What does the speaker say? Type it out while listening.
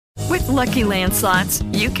Lucky Land Slots,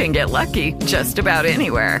 you can get lucky just about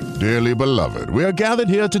anywhere. Dearly beloved, we are gathered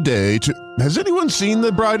here today to... Has anyone seen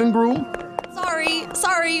the bride and groom?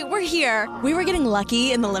 Sorry, we're here. We were getting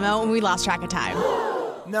lucky in the limo and we lost track of time.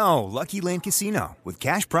 No, Lucky Land Casino, with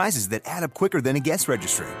cash prizes that add up quicker than a guest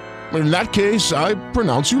registry. In that case, I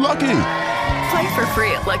pronounce you lucky. Play for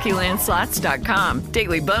free at LuckyLandSlots.com.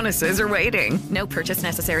 Daily bonuses are waiting. No purchase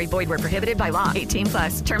necessary. Void where prohibited by law.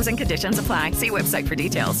 18+. Terms and conditions apply. See website for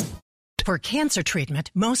details. For cancer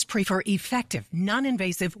treatment, most prefer effective,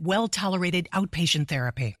 non-invasive, well-tolerated outpatient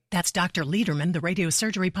therapy. That's Dr. Lederman, the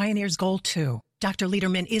radiosurgery pioneer's goal, too. Dr.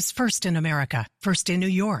 Lederman is first in America, first in New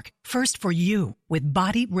York, first for you with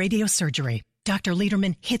body radiosurgery. Dr.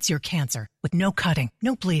 Lederman hits your cancer with no cutting,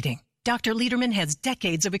 no bleeding. Dr. Lederman has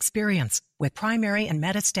decades of experience with primary and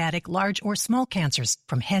metastatic large or small cancers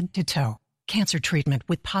from head to toe. Cancer treatment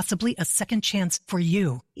with possibly a second chance for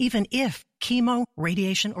you, even if chemo,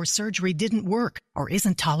 radiation, or surgery didn't work or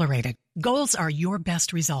isn't tolerated. Goals are your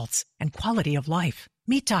best results and quality of life.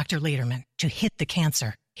 Meet Dr. Lederman to hit the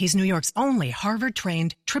cancer. He's New York's only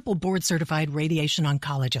Harvard-trained, triple board-certified radiation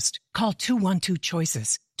oncologist. Call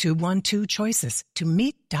 212-CHOICES, 212-CHOICES to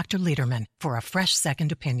meet Dr. Lederman for a fresh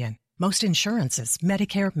second opinion. Most insurances,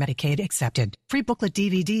 Medicare, Medicaid accepted. Free booklet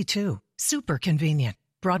DVD, too. Super convenient.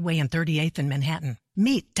 Broadway and 38th in Manhattan.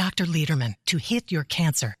 Meet Dr. Lederman to hit your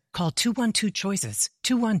cancer. Call 212-CHOICES,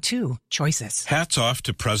 212-CHOICES. Hats off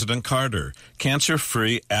to President Carter,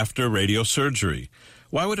 cancer-free after radiosurgery.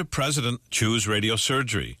 Why would a president choose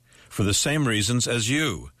radiosurgery? For the same reasons as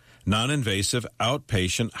you. Non-invasive,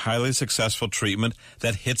 outpatient, highly successful treatment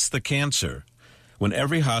that hits the cancer. When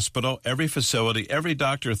every hospital, every facility, every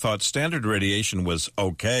doctor thought standard radiation was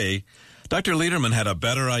okay, Dr. Lederman had a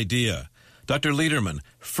better idea. Dr. Lederman,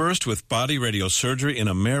 first with body radiosurgery in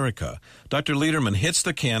America. Dr. Lederman hits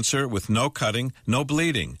the cancer with no cutting, no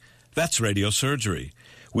bleeding. That's radiosurgery.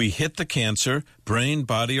 We hit the cancer, brain,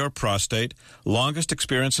 body, or prostate. Longest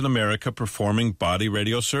experience in America performing body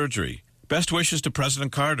radiosurgery. Best wishes to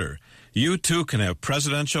President Carter. You, too, can have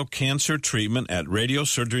presidential cancer treatment at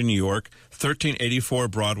Radiosurgery New York, 1384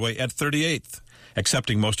 Broadway at 38th.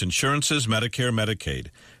 Accepting most insurances, Medicare, Medicaid.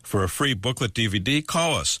 For a free booklet DVD,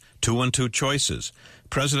 call us, 212-CHOICES.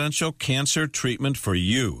 Presidential cancer treatment for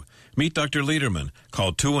you. Meet Dr. Lederman.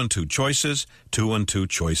 Call 212-CHOICES,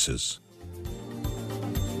 212-CHOICES.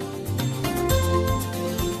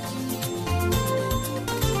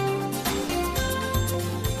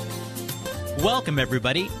 Welcome,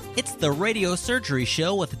 everybody. It's the Radio Surgery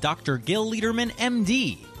Show with Dr. Gil Lederman,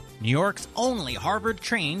 MD, New York's only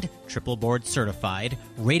Harvard-trained, triple board-certified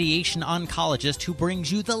radiation oncologist who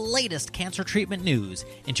brings you the latest cancer treatment news,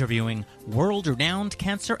 interviewing world-renowned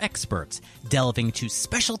cancer experts, delving into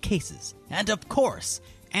special cases, and, of course,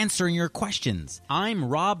 answering your questions. I'm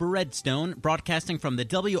Rob Redstone, broadcasting from the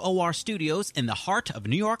WOR studios in the heart of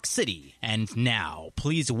New York City. And now,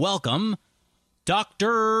 please welcome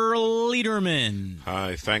Dr. Lederman.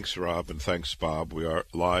 Hi, thanks, Rob, and thanks, Bob. We are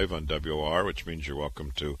live on WOR, which means you're welcome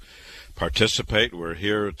to participate. We're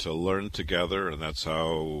here to learn together, and that's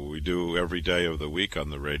how we do every day of the week on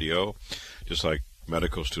the radio. Just like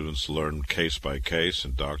medical students learn case by case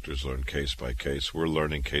and doctors learn case by case, we're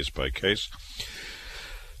learning case by case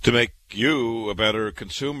to make you a better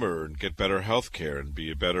consumer and get better health care and be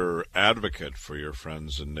a better advocate for your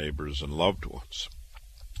friends and neighbors and loved ones.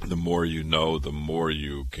 The more you know, the more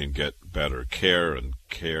you can get better care, and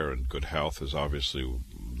good health is obviously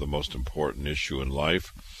the most important issue in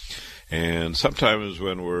life. And sometimes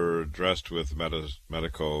when we're dressed with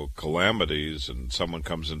medical calamities and someone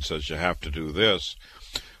comes and says you have to do this,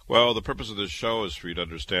 well, the purpose of this show is for you to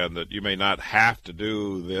understand that you may not have to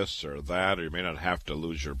do this or that, or you may not have to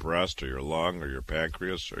lose your breast or your lung or your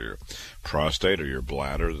pancreas or your prostate or your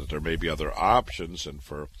bladder, that there may be other options. And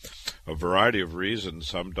for a variety of reasons,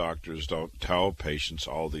 some doctors don't tell patients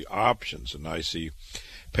all the options. And I see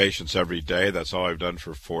patients every day. That's all I've done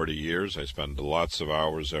for 40 years. I spend lots of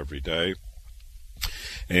hours every day.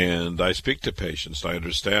 And I speak to patients. I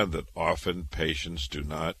understand that often patients do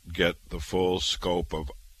not get the full scope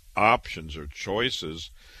of options or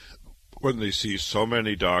choices when they see so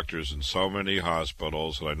many doctors in so many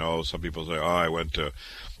hospitals. And I know some people say, I went to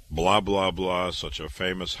blah, blah, blah, such a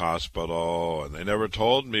famous hospital, and they never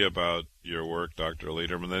told me about your work, Dr.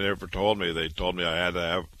 Lederman. They told me I had to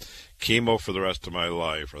have chemo for the rest of my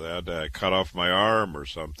life, or they had to cut off my arm or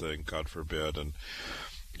something, God forbid, and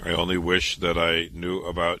I only wish that I knew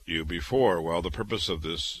about you before. Well, the purpose of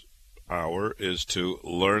this hour is to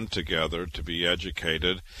learn together, to be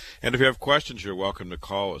educated. And if you have questions, you're welcome to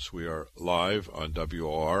call us. We are live on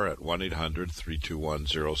WOR at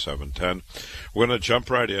 1-800-321-0710. We're going to jump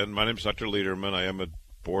right in. My name is Dr. Lederman. I am a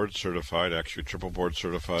board-certified, actually triple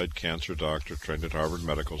board-certified cancer doctor trained at Harvard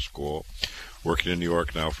Medical School, working in New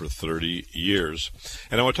York now for 30 years.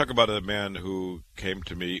 And I want to talk about a man who came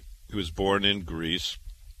to me, who was born in Greece.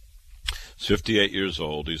 He's 58 years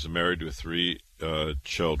old. He's married with 3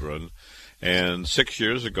 children. And 6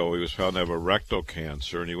 years ago, he was found to have a rectal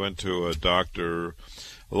cancer, and he went to a doctor,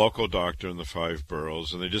 a local doctor in the 5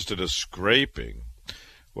 boroughs, and they just did a scraping.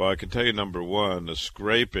 Well, I can tell you, number one, a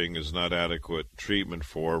scraping is not adequate treatment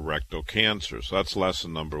for rectal cancer. So that's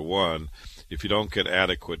lesson number one. If you don't get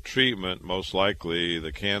adequate treatment, most likely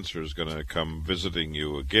the cancer is going to come visiting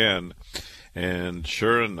you again. And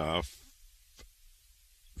sure enough,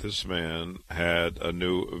 this man had a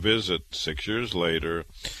new visit 6 years later.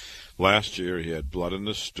 Last year, he had blood in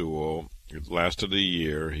the stool. It lasted a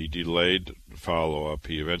year. He delayed follow-up.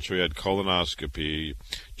 He eventually had colonoscopy.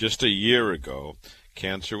 Just a year ago,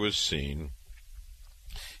 cancer was seen.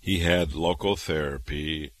 He had local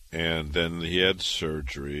therapy, and then he had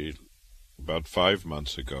surgery about 5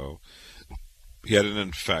 months ago. He had an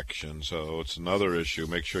infection, so it's another issue.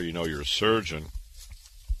 Make sure you know your surgeon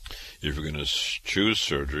if you're going to choose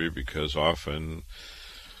surgery, because often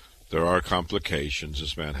there are complications.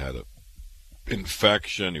 This man had an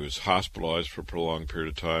infection. He was hospitalized for a prolonged period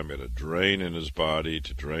of time. He had a drain in his body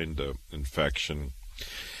to drain the infection.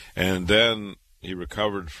 And then he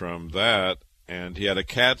recovered from that, and he had a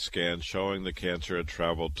CAT scan showing the cancer had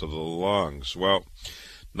traveled to the lungs. Well,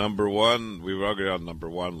 number one, we were already on number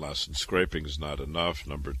one lesson. Scraping is not enough.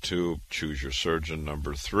 Number two, choose your surgeon.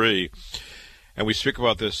 Number three, and we speak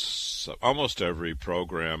about this almost every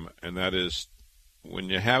program, and that is when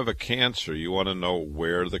you have a cancer, you want to know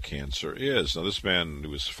where the cancer is. Now, this man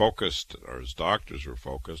was focused, or his doctors were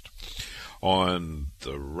focused, on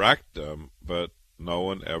the rectum, but no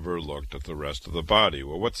one ever looked at the rest of the body.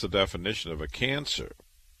 Well, what's the definition of a cancer?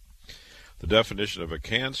 The definition of a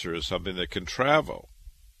cancer is something that can travel.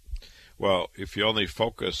 Well, if you only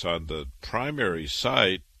focus on the primary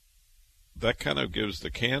site, that kind of gives the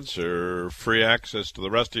cancer free access to the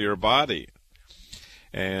rest of your body.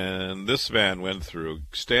 And this man went through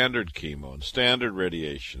standard chemo and standard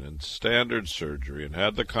radiation and standard surgery and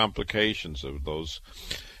had the complications of those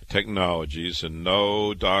technologies, and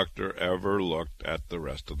no doctor ever looked at the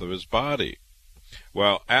rest of his body.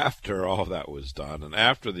 Well, after all that was done, and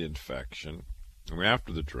after the infection, and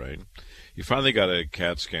after the drain, he finally got a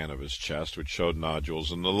CAT scan of his chest, which showed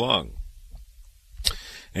nodules in the lung.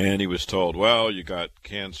 And he was told, well, you got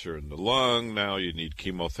cancer in the lung, now you need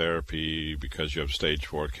chemotherapy because you have stage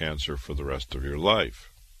 4 cancer for the rest of your life.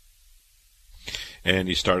 And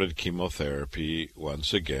he started chemotherapy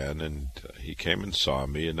once again, and he came and saw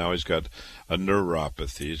me, and now he's got a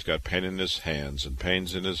neuropathy. He's got pain in his hands and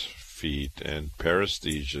pains in his feet and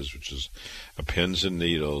paresthesias, which is a pins and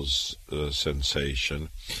needles sensation.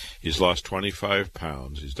 He's lost 25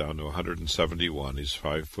 pounds. He's down to 171. He's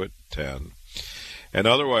 5'10". And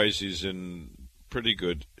otherwise, he's in pretty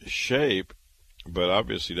good shape, but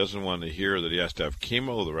obviously doesn't want to hear that he has to have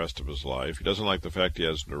chemo the rest of his life. He doesn't like the fact he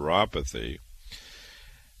has neuropathy.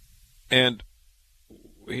 And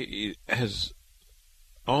he has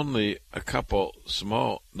only a couple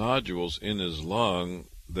small nodules in his lung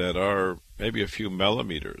that are maybe a few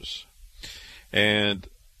millimeters. And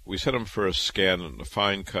we sent him for a scan, a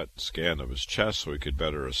fine-cut scan of his chest, so we could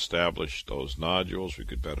better establish those nodules, we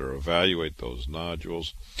could better evaluate those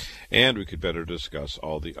nodules, and we could better discuss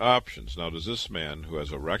all the options. Now, does this man who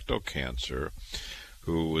has a rectal cancer,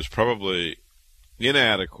 who was probably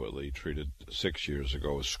inadequately treated 6 years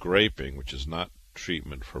ago with scraping, which is not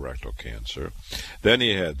treatment for rectal cancer, then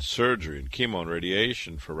he had surgery and chemo and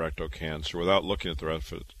radiation for rectal cancer without looking at the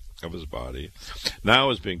rest of his body,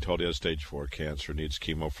 now is being told he has stage 4 cancer, needs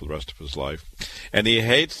chemo for the rest of his life. And he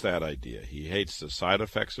hates that idea. He hates the side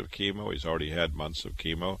effects of chemo. He's already had months of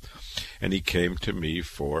chemo. And he came to me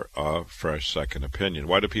for a fresh second opinion.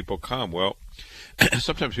 Why do people come? Well,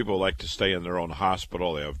 sometimes people like to stay in their own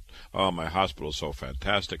hospital. They have, oh, my hospital is so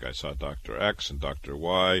fantastic. I saw Dr. X and Dr.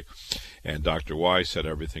 Y, and Dr. Y said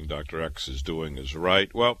everything Dr. X is doing is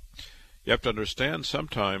right. Well, you have to understand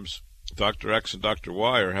sometimes Dr. X and Dr.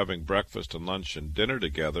 Y are having breakfast and lunch and dinner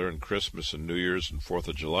together, and Christmas and New Year's and 4th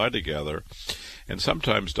of July together. And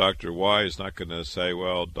sometimes Dr. Y is not going to say,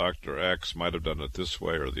 well, Dr. X might have done it this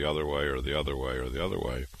way or the other way or the other way or the other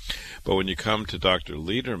way. But when you come to Dr.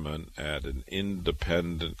 Lederman at an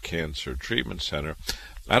independent cancer treatment center,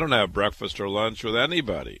 I don't have breakfast or lunch with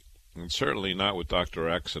anybody. and certainly not with Dr.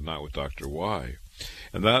 X and not with Dr. Y.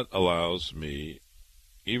 And that allows me,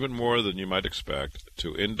 even more than you might expect,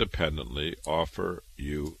 to independently offer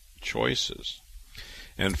you choices.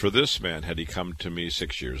 And for this man, had he come to me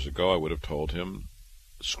 6 years ago, I would have told him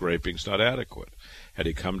scraping's not adequate. Had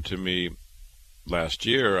he come to me last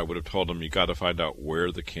year, I would have told him you got to find out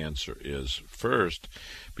where the cancer is first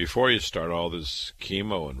before you start all this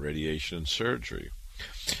chemo and radiation and surgery.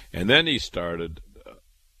 And then he started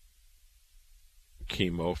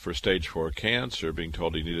chemo for stage 4 cancer, being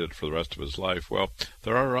told he needed it for the rest of his life. Well,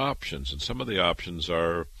 there are options, and some of the options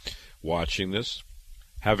are watching this,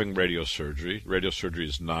 having radiosurgery. Radiosurgery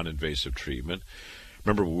is non-invasive treatment.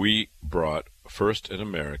 Remember, we brought first in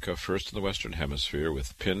America, first in the Western Hemisphere,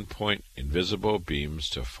 with pinpoint invisible beams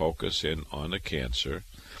to focus in on a cancer.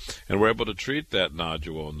 And we're able to treat that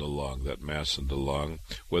nodule in the lung, that mass in the lung,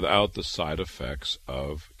 without the side effects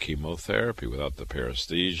of chemotherapy, without the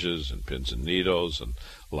paresthesias and pins and needles and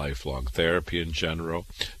lifelong therapy in general.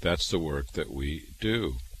 That's the work that we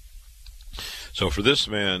do. So for this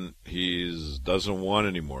man, he doesn't want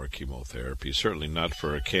any more chemotherapy, certainly not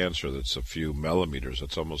for a cancer that's a few millimeters.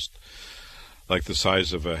 That's almost like the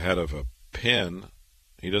size of a head of a pin.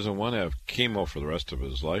 He doesn't want to have chemo for the rest of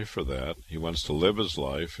his life for that. He wants to live his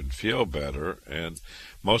life and feel better, and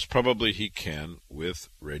most probably he can with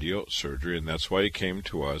radiosurgery, and that's why he came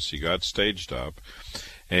to us. He got staged up,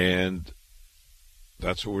 and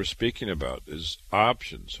that's what we're speaking about, is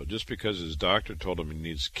options. So just because his doctor told him he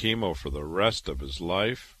needs chemo for the rest of his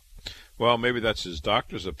life, well, maybe that's his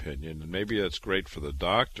doctor's opinion, and maybe that's great for the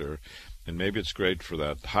doctor, and maybe it's great for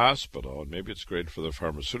that hospital, and maybe it's great for the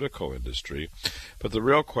pharmaceutical industry. But the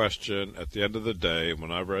real question at the end of the day,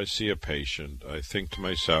 whenever I see a patient, I think to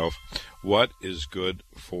myself, what is good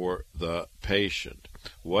for the patient?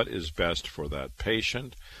 What is best for that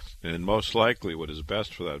patient? And most likely what is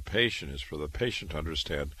best for that patient is for the patient to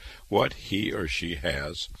understand what he or she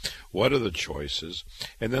has, what are the choices,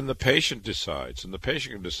 and then the patient decides. And the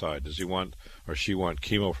patient can decide, does he want or she want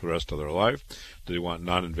chemo for the rest of their life? Do they want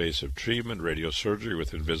non-invasive treatment, radiosurgery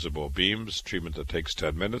with invisible beams, treatment that takes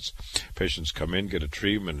 10 minutes? Patients come in, get a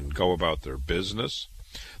treatment, and go about their business.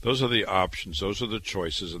 Those are the options, those are the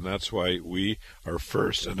choices, and that's why we are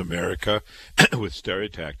first in America with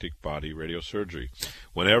stereotactic body radiosurgery.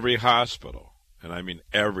 When every hospital, and I mean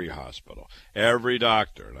every hospital, every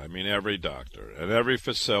doctor, and I mean every doctor, and every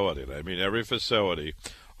facility, and I mean every facility,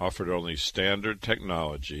 offered only standard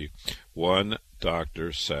technology, one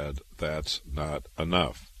doctor said that's not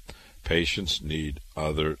enough. Patients need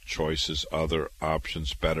other choices, other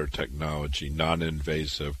options, better technology,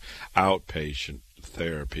 non-invasive, outpatient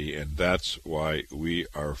therapy, and that's why we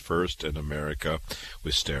are first in America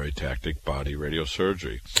with stereotactic body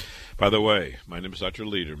radiosurgery. By the way, my name is Dr.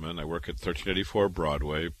 Lederman. I work at 1384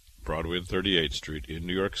 Broadway and 38th Street in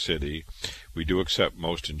New York City. We do accept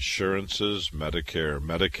most insurances, Medicare,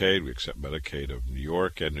 Medicaid. We accept Medicaid of New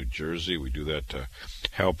York and New Jersey. We do that to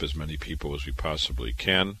help as many people as we possibly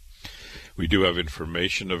can. We do have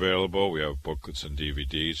information available. We have booklets and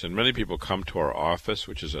DVDs. And many people come to our office,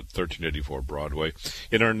 which is at 1384 Broadway.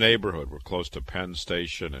 In our neighborhood, we're close to Penn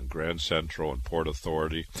Station and Grand Central and Port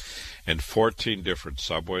Authority, and 14 different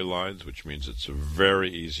subway lines, which means it's very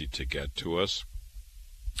easy to get to us.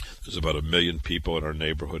 There's about 1 million people in our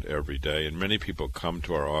neighborhood every day, and many people come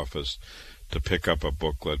to our office to pick up a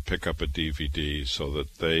booklet, pick up a DVD, so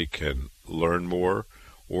that they can learn more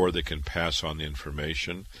or they can pass on the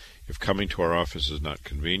information. If coming to our office is not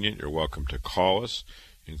convenient, you're welcome to call us.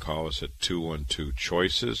 You can call us at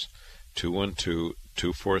 212-CHOICES,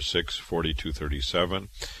 212-246-4237,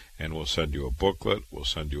 and we'll send you a booklet, we'll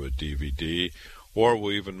send you a DVD, or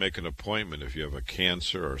we'll even make an appointment if you have a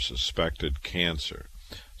cancer or suspected cancer.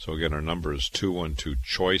 So again, our number is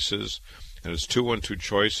 212-CHOICES, and it's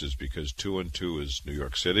 212-CHOICES because 212 is New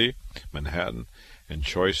York City, Manhattan, and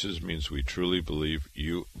choices means we truly believe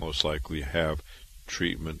you most likely have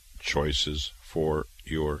treatment choices for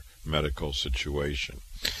your medical situation.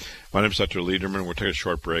 My name is Dr. Lederman. We'll take a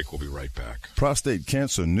short break. We'll be right back. Prostate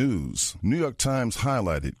cancer news. New York Times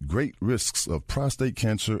highlighted great risks of prostate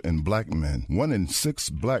cancer in black men. 1 in 6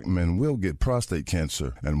 black men will get prostate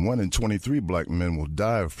cancer, and 1 in 23 black men will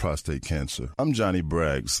die of prostate cancer. I'm Johnny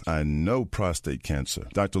Braggs. I know prostate cancer.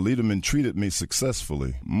 Dr. Lederman treated me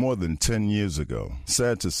successfully more than 10 years ago.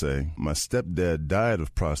 Sad to say, my stepdad died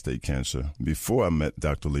of prostate cancer before I met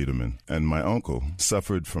Dr. Lederman, and my uncle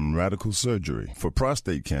suffered from radical surgery. For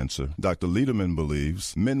prostate cancer, cancer, Dr. Lederman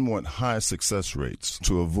believes men want high success rates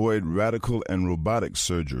to avoid radical and robotic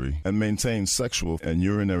surgery and maintain sexual and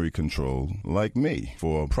urinary control like me.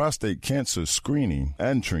 For prostate cancer screening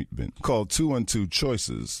and treatment, call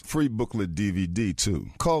 212-CHOICES. Free booklet DVD too.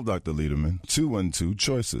 Call Dr. Lederman,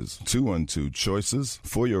 212-CHOICES. 212-CHOICES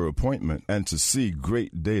for your appointment and to see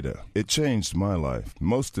great data. It changed my life.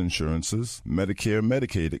 Most insurances, Medicare,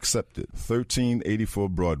 Medicaid accepted. 1384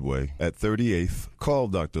 Broadway at 38th. Call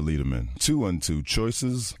Dr. Lederman,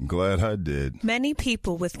 212-CHOICES. Glad I did. Many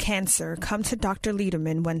people with cancer come to Dr.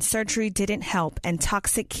 Lederman when surgery didn't help and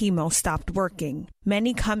toxic chemo stopped working.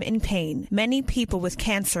 Many come in pain. Many people with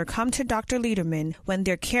cancer come to Dr. Lederman when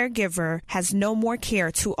their caregiver has no more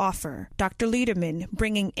care to offer. Dr. Lederman,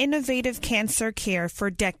 bringing innovative cancer care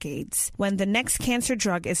for decades. When the next cancer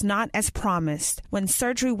drug is not as promised, when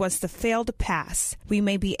surgery was the failed pass, we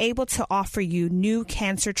may be able to offer you new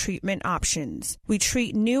cancer treatment options. We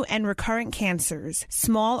treat new and recurrent cancers,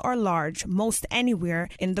 small or large, most anywhere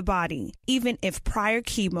in the body, even if prior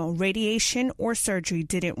chemo, radiation, or surgery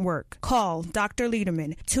didn't work. Call Dr.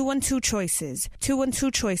 Lederman, 212-CHOICES.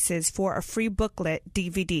 212-CHOICES for a free booklet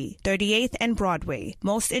DVD. 38th and Broadway.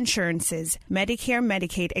 Most insurances, Medicare,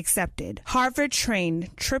 Medicaid accepted. Harvard-trained,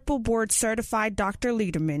 triple board certified Dr.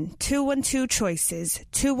 Lederman, 212-CHOICES.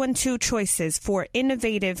 212-CHOICES for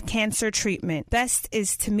innovative cancer treatment. Best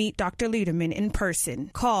is to meet Dr. Lederman in person.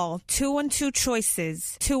 Call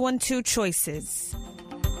 212-CHOICES. 212-CHOICES.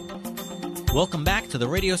 Welcome back to the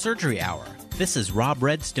Radio Surgery Hour. This is Rob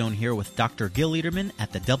Redstone here with Dr. Gil Lederman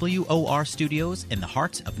at the WOR Studios in the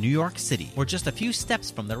heart of New York City. We're just a few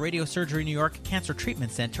steps from the Radio Surgery New York Cancer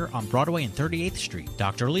Treatment Center on Broadway and 38th Street.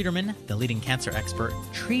 Dr. Lederman, the leading cancer expert,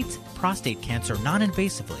 treats prostate cancer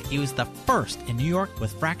non-invasively. He was the first in New York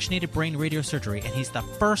with fractionated brain radiosurgery, and he's the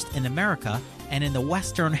first in America and in the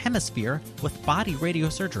Western Hemisphere with body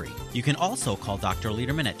radiosurgery. You can also call Dr.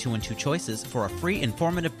 Lederman at 212-CHOICES for a free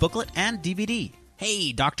informative booklet and DVD.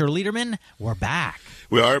 Hey, Dr. Lederman, we're back.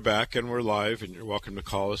 We are back, and we're live, and you're welcome to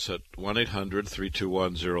call us at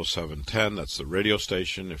 1-800-321-0710. That's the radio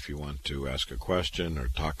station if you want to ask a question or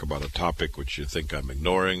talk about a topic which you think I'm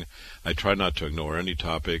ignoring. I try not to ignore any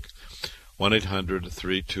topic.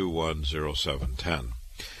 1-800-321-0710.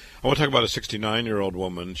 I want to talk about a 69-year-old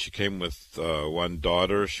woman. She came with one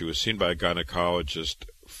daughter. She was seen by a gynecologist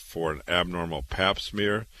for an abnormal pap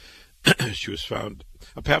smear. She was found...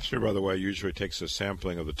 A pap smear, by the way, usually takes a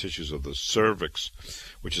sampling of the tissues of the cervix,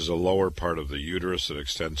 which is a lower part of the uterus that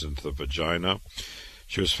extends into the vagina.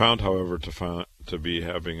 She was found, however, to be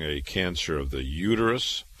having a cancer of the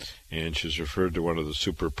uterus, and she's referred to one of the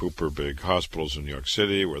super-pooper big hospitals in New York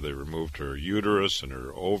City where they removed her uterus and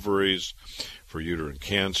her ovaries for uterine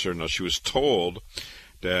cancer. Now, she was told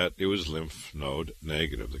that it was lymph node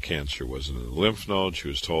negative. The cancer wasn't in the lymph node. She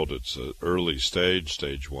was told it's an early stage,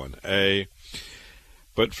 stage 1A.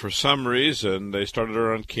 But for some reason, they started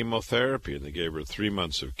her on chemotherapy, and they gave her 3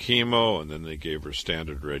 months of chemo, and then they gave her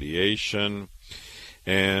standard radiation.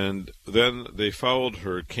 And then they followed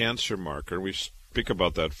her cancer marker. We speak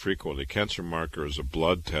about that frequently. Cancer marker is a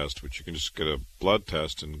blood test, which you can just get a blood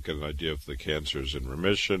test and get an idea if the cancer is in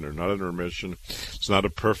remission or not in remission. It's not a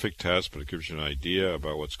perfect test, but it gives you an idea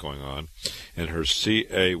about what's going on. And her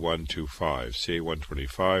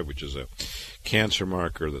CA125, which is a cancer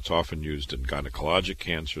marker that's often used in gynecologic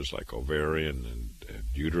cancers like ovarian and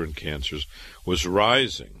uterine cancers, was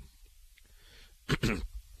rising.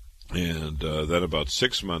 And then about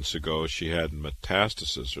 6 months ago, she had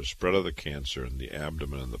metastasis or spread of the cancer in the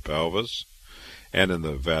abdomen and the pelvis and in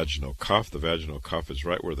the vaginal cuff. The vaginal cuff is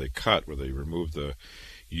right where they cut, where they removed the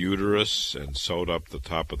uterus and sewed up the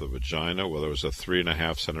top of the vagina. Well, there was a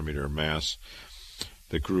 3.5 centimeter mass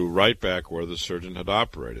that grew right back where the surgeon had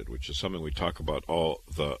operated, which is something we talk about all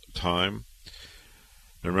the time.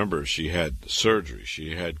 Now remember, she had surgery,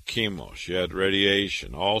 she had chemo, she had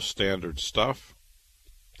radiation, all standard stuff.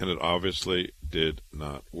 And it obviously did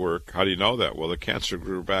not work. How do you know that? Well, the cancer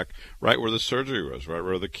grew back right where the surgery was, right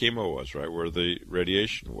where the chemo was, right where the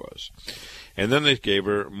radiation was. And then they gave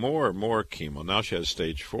her more chemo. Now she has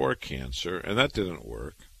stage 4 cancer, and that didn't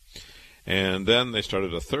work. And then they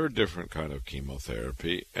started a third different kind of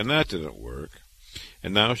chemotherapy, and that didn't work.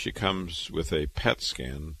 And now she comes with a PET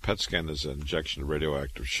scan. PET scan is an injection of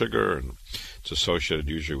radioactive sugar, and it's associated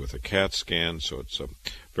usually with a CAT scan, so it's a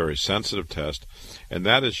very sensitive test. And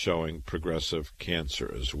that is showing progressive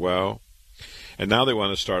cancer as well. And now they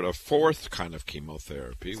want to start a fourth kind of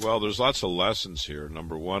chemotherapy. Well, there's lots of lessons here,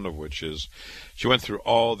 number one of which is she went through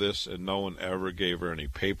all this and no one ever gave her any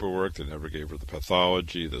paperwork. They never gave her the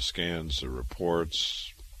pathology, the scans, the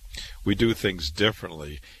reports. We do things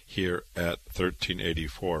differently here at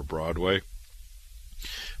 1384 Broadway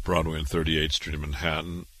and 38th Street in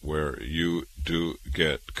Manhattan, where you do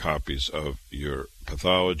get copies of your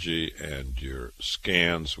pathology and your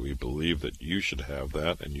scans. We believe that you should have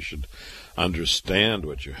that, and you should understand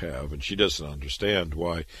what you have. And she doesn't understand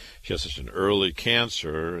why she has such an early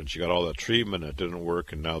cancer, and she got all that treatment, and it didn't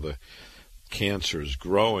work, and now the cancer is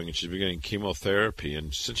growing, and she's been getting chemotherapy.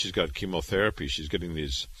 And since she's got chemotherapy, she's getting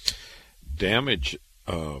these damage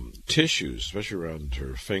tissues, especially around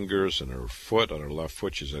her fingers and her foot. On her left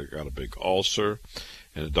foot, she's got a big ulcer,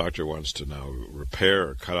 and the doctor wants to now repair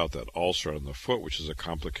or cut out that ulcer on the foot, which is a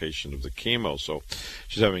complication of the chemo. So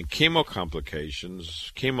she's having chemo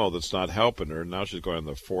complications, chemo that's not helping her. Now she's going on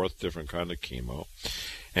the fourth different kind of chemo,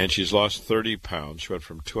 and she's lost 30 pounds. She went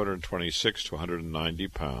from 226 to 190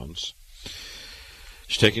 pounds.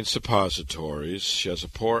 She's taking suppositories. She has a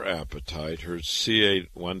poor appetite. Her CA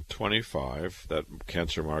 125, that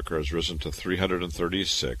cancer marker, has risen to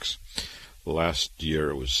 336. Last year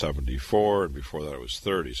it was 74, and before that it was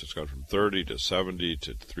 30. So it's gone from 30 to 70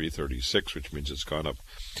 to 336, which means it's gone up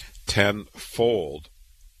tenfold,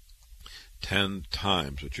 10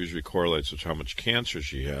 times, which usually correlates with how much cancer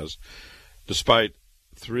she has, despite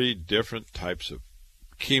 3 different types of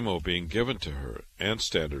chemo being given to her, and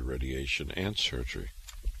standard radiation and surgery.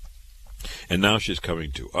 And now she's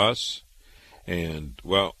coming to us, and,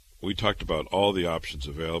 well, we talked about all the options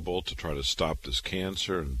available to try to stop this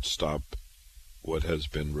cancer and stop what has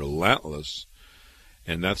been relentless,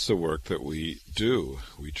 and that's the work that we do.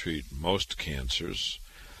 We treat most cancers,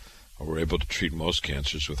 or we're able to treat most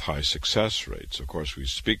cancers with high success rates. Of course, we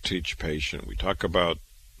speak to each patient, we talk about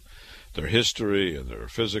their history and their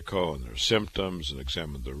physical and their symptoms and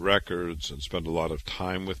examine their records and spend a lot of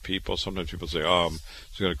time with people. Sometimes people say, I'm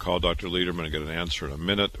just going to call Dr. Lederman and get an answer in a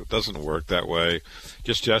minute. It doesn't work that way.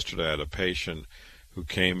 Just yesterday I had a patient who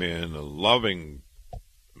came in, a loving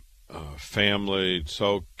family,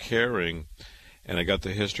 so caring, and I got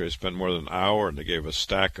the history. I spent more than an hour, and they gave a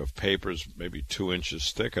stack of papers, maybe 2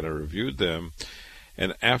 inches thick, and I reviewed them.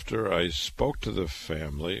 And after I spoke to the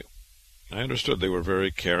family, I understood they were very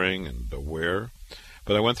caring and aware,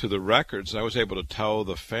 but I went through the records, and I was able to tell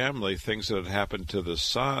the family things that had happened to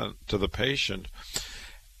the patient,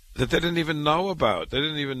 that they didn't even know about. They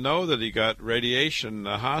didn't even know that he got radiation in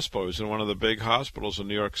the hospital. He was in one of the big hospitals in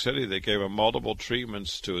New York City. They gave him multiple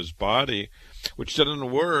treatments to his body, which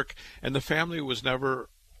didn't work, and the family was never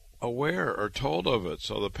aware or told of it.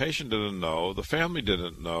 So the patient didn't know, the family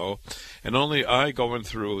didn't know, and only I, going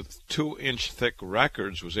through 2-inch thick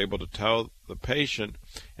records, was able to tell the patient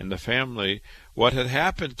and the family what had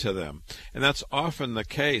happened to them. And that's often the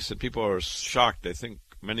case, and people are shocked.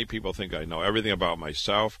 Many people think I know everything about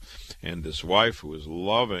myself, and this wife, who is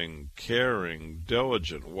loving, caring,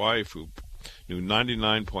 diligent wife who knew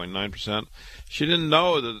 99.9%. She didn't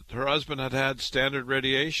know that her husband had had standard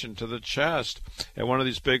radiation to the chest at one of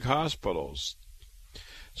these big hospitals.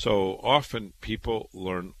 So often people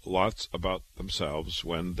learn lots about themselves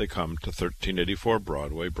when they come to 1384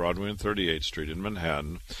 Broadway and 38th Street in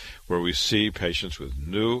Manhattan, where we see patients with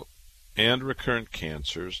new and recurrent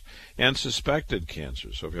cancers and suspected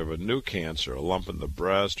cancers. So if you have a new cancer, a lump in the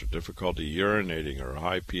breast, or difficulty urinating, or a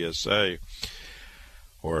high PSA,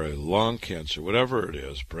 or a lung cancer, whatever it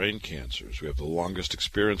is, brain cancers. We have the longest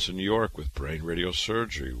experience in New York with brain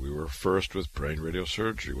radiosurgery. We were first with brain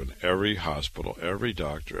radiosurgery when every hospital, every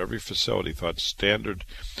doctor, every facility thought standard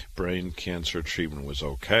brain cancer treatment was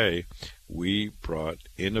okay. We brought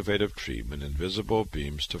innovative treatment, invisible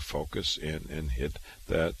beams, to focus in and hit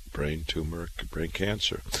that brain tumor, brain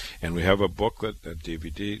cancer. And we have a booklet, a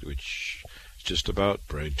DVD, which is just about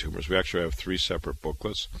brain tumors. We actually have 3 separate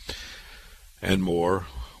booklets and more.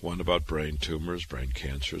 One about brain tumors, brain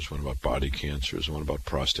cancers, one about body cancers, and one about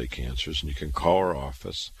prostate cancers. And you can call our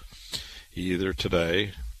office either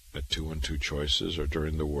today at 212-CHOICES or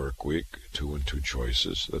during the work week,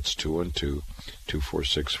 212-CHOICES. That's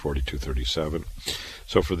 212-246-4237.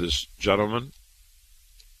 So for this gentleman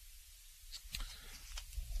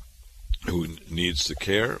who needs the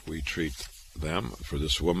care, we treat them. For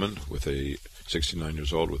this woman with 69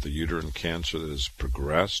 years old with a uterine cancer that has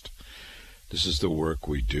progressed, this is the work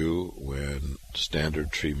we do when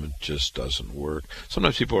standard treatment just doesn't work.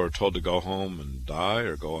 Sometimes people are told to go home and die,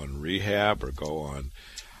 or go on rehab, or go on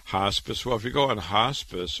hospice. Well, if you go on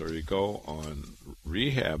hospice or you go on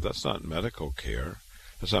rehab, that's not medical care.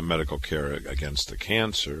 That's not medical care against the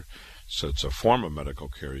cancer. So it's a form of medical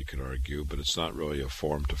care, you could argue, but it's not really a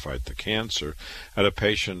form to fight the cancer. I had a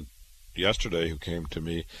patient yesterday who came to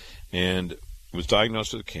me, and was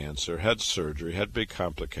diagnosed with cancer, had surgery, had big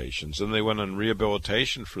complications, and they went on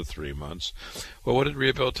rehabilitation for 3 months. Well, what did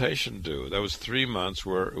rehabilitation do? That was 3 months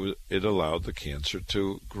where it allowed the cancer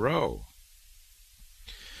to grow.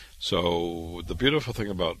 So the beautiful thing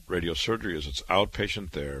about radiosurgery is it's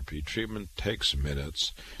outpatient therapy. Treatment takes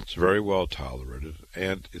minutes. It's very well tolerated,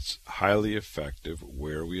 and it's highly effective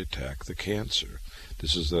where we attack the cancer.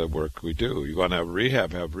 This is the work we do. You want to have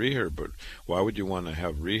rehab, but why would you want to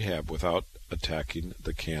have rehab without attacking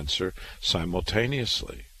the cancer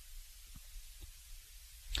simultaneously?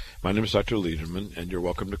 My name is Dr. Lederman, and you're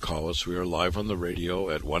welcome to call us. We are live on the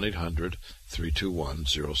radio at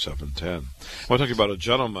 1-800-321-0710. I want to talk about a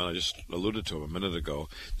gentleman. I just alluded to him a minute ago.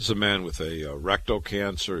 This is a man with a rectal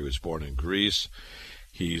cancer. He was born in Greece.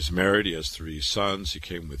 He's married. He has 3 sons. He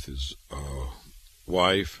came with his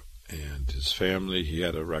wife and his family. He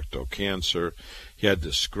had a rectal cancer. He had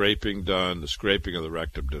the scraping done. The scraping of the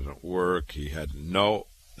rectum didn't work. He had no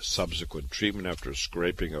subsequent treatment after a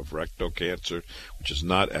scraping of rectal cancer, which is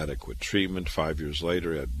not adequate treatment. 5 years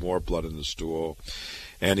later, he had more blood in the stool,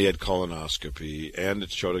 and he had colonoscopy, and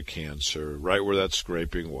it showed a cancer right where that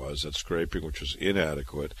scraping was, which was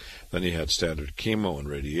inadequate. Then he had standard chemo and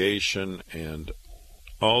radiation and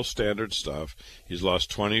all standard stuff. He's lost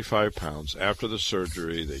 25 pounds. After the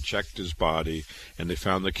surgery, they checked his body, and they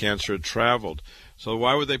found the cancer had traveled. So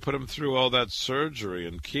why would they put him through all that surgery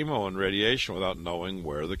and chemo and radiation without knowing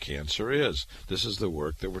where the cancer is? This is the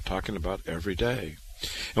work that we're talking about every day.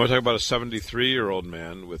 And we're talking about a 73-year-old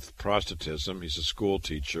man with prostatism. He's a school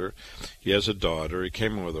teacher. He has a daughter. He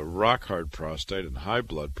came in with a rock-hard prostate and high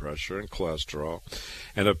blood pressure and cholesterol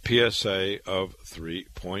and a PSA of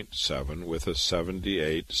 3.7 with a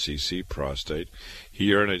 78 cc prostate.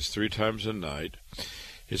 He urinates 3 times a night.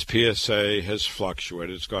 His PSA has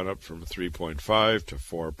fluctuated. It's gone up from 3.5 to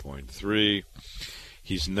 4.3.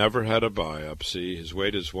 He's never had a biopsy. His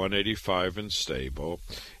weight is 185 and stable.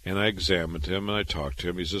 And I examined him and I talked to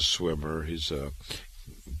him. He's a swimmer. He's a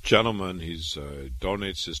gentleman. He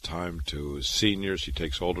donates his time to his seniors. He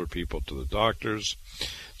takes older people to the doctors.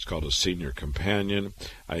 It's called a senior companion.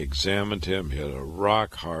 I examined him. He had a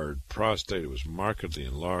rock-hard prostate. It was markedly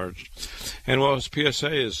enlarged. And while his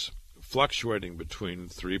PSA is fluctuating between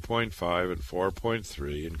 3.5 and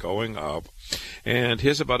 4.3 and going up, and he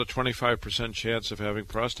has about a 25% chance of having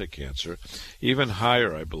prostate cancer, even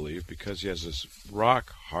higher, I believe, because he has this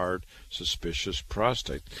rock-hard, suspicious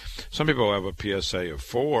prostate. Some people have a PSA of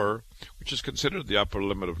 4, which is considered the upper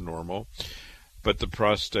limit of normal, but the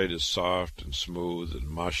prostate is soft and smooth and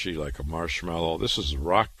mushy like a marshmallow. This is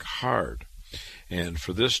rock-hard, and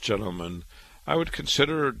for this gentleman, I would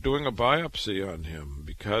consider doing a biopsy on him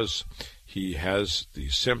because he has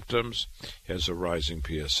these symptoms, he has a rising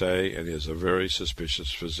PSA, and he has a very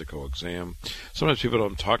suspicious physical exam. Sometimes people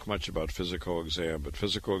don't talk much about physical exam, but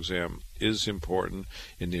physical exam is important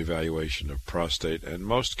in the evaluation of prostate and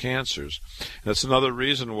most cancers. And that's another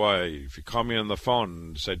reason why, if you call me on the phone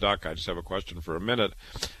and say, Doc, I just have a question for a minute,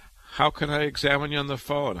 how can I examine you on the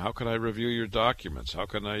phone? How can I review your documents? How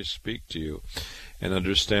can I speak to you and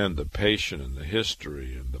understand the patient and the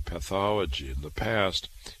history and the pathology and the past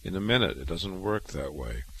in a minute? It doesn't work that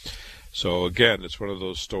way. So again, it's one of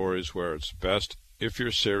those stories where it's best, if you're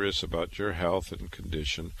serious about your health and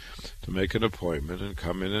condition, to make an appointment and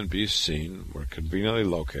come in and be seen. We're conveniently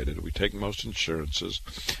located. We take most insurances,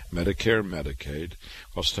 Medicare and Medicaid.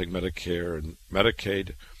 We also take Medicare and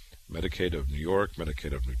Medicaid, Medicaid of New York,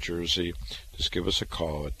 Medicaid of New Jersey. Just give us a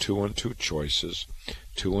call at 212-CHOICES,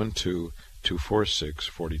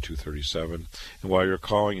 212-246-4237. And while you're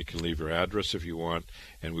calling, you can leave your address if you want,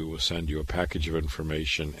 and we will send you a package of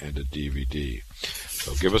information and a DVD.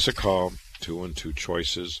 So give us a call,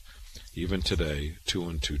 212-CHOICES. Even today,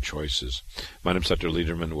 212-CHOICES. My name's Dr.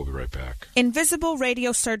 Lederman. We'll be right back. Invisible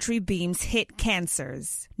radiosurgery beams hit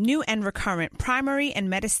cancers. New and recurrent, primary and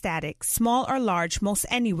metastatic, small or large, most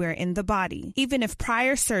anywhere in the body. Even if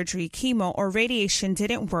prior surgery, chemo, or radiation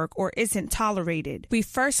didn't work or isn't tolerated. We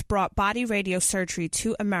first brought body radiosurgery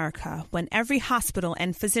to America when every hospital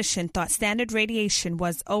and physician thought standard radiation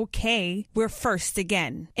was okay. We're first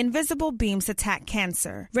again. Invisible beams attack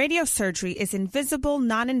cancer. Radiosurgery is invisible,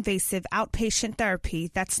 non-invasive outpatient therapy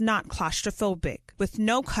that's not claustrophobic, with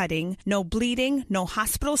no cutting, no bleeding, no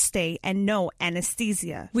hospital stay, and no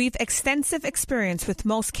anesthesia. We've extensive experience with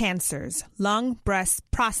most cancers, lung, breast,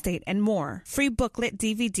 prostate, and more. Free booklet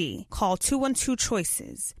DVD. Call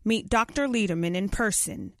 212-CHOICES. Meet Dr. Lederman in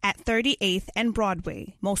person at 38th and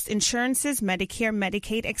Broadway. Most insurances, Medicare,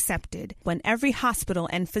 Medicaid accepted. When every hospital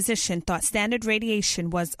and physician thought standard radiation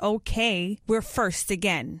was okay, we're first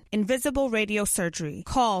again. Invisible radiosurgery.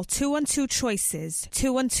 Call 212-CHOICES. 212 Choices.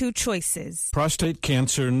 212 Choices. Prostate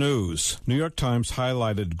cancer news. New York Times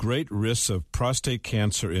highlighted great risks of prostate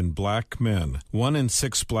cancer in black men. 1 in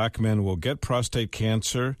 6 black men will get prostate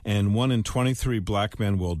cancer, and 1 in 23 black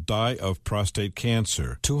men will die of prostate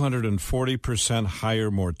cancer. 240% higher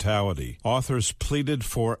mortality. Authors pleaded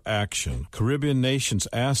for action. Caribbean nations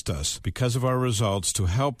asked us, because of our results, to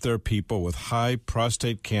help their people with high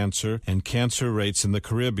prostate cancer and cancer rates in the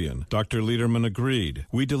Caribbean. Dr. Lederman agreed.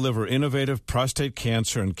 We deliver innovative prostate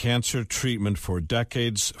cancer and cancer treatment for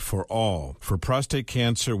decades for all. For prostate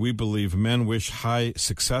cancer, we believe men wish high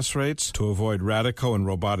success rates to avoid radical and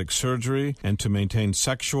robotic surgery and to maintain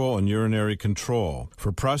sexual and urinary control.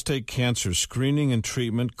 For prostate cancer screening and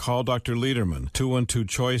treatment, call Dr. Lederman, 212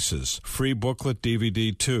 Choices. Free booklet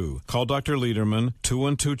DVD 2. Call Dr. Lederman,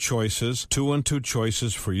 212 Choices, 212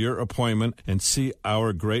 Choices for your appointment and see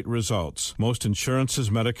our great results. Most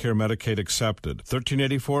insurances, Medicare, Medicaid accepted.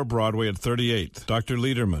 1384 Broadway at 38th. Dr.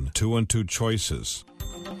 Lederman, 212 Choices.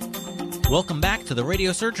 Welcome back to the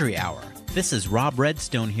Radio Surgery Hour. This is Rob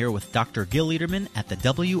Redstone here with Dr. Gil Lederman at the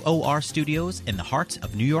WOR Studios in the heart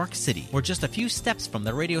of New York City. We're just a few steps from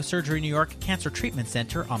the Radio Surgery New York Cancer Treatment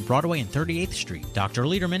Center on Broadway and 38th Street. Dr.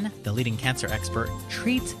 Lederman, the leading cancer expert,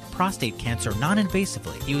 treats prostate cancer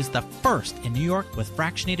non-invasively. He was the first in New York with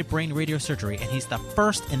fractionated brain radiosurgery, and he's the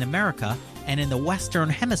first in America and in the Western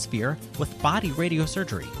Hemisphere with body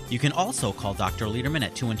radiosurgery. You can also call Dr. Lederman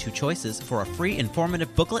at 212 Choices for a free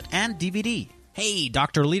informative booklet and DVD. Hey,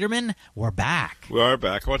 Dr. Lederman, we're back. We are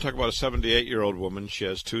back. I want to talk about a 78-year-old woman. She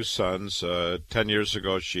has 2 sons. 10 years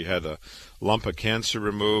ago, she had a lump of cancer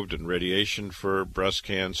removed and radiation for breast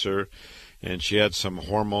cancer, and she had some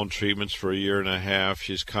hormone treatments for a year and a half.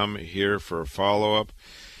 She's come here for a follow-up.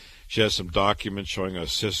 She has some documents showing a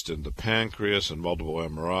cyst in the pancreas and multiple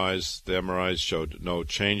MRIs. The MRIs showed no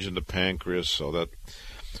change in the pancreas, so that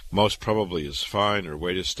most probably is fine. Her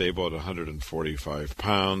weight is stable at 145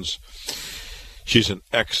 pounds. She's an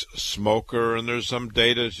ex-smoker, and there's some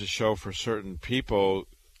data to show for certain people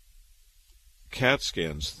CAT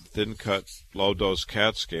scans, thin-cut, low-dose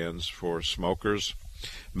CAT scans for smokers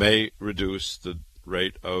may reduce the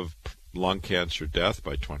rate of lung cancer death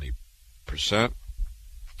by 20%.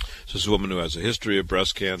 So this woman who has a history of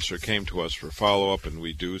breast cancer came to us for follow-up, and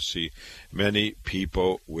we do see many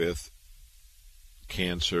people with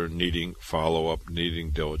cancer needing follow-up,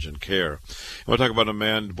 needing diligent care. I want to talk about a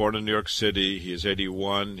man born in New York City. He is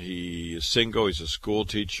 81. He is single. He's a school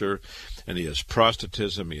teacher, and he has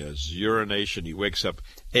prostatism. He has urination. He wakes up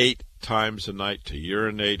 8 times a night to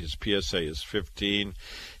urinate. His PSA is 15.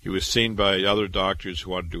 He was seen by other doctors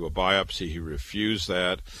who wanted to do a biopsy. He refused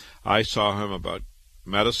that. I saw him about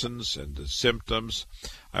medicines and the symptoms.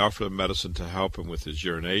 I offered him medicine to help him with his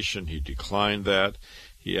urination. He declined that.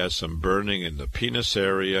 He has some burning in the penis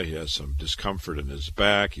area. He has some discomfort in his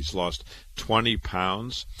back. He's lost 20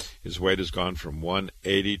 pounds. His weight has gone from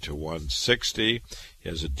 180 to 160. He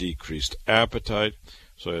has a decreased appetite.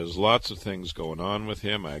 So there's lots of things going on with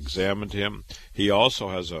him. I examined him. He also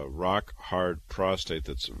has a rock-hard prostate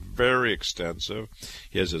that's very extensive.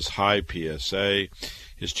 He has his high PSA.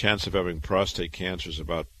 His chance of having prostate cancer is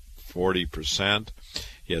about 40%.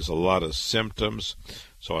 He has a lot of symptoms.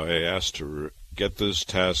 So I asked to get this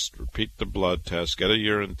test, repeat the blood test, get a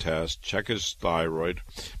urine test, check his thyroid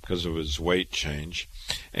because of his weight change,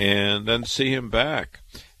 and then see him back.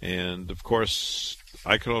 And, of course,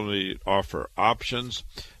 I can only offer options,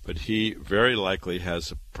 but he very likely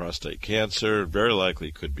has prostate cancer, very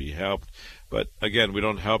likely could be helped. But, again, we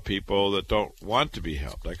don't help people that don't want to be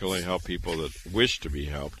helped. I can only help people that wish to be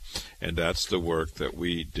helped, and that's the work that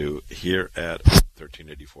we do here at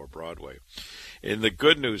 1384 Broadway. In the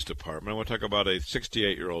good news department, I want to talk about a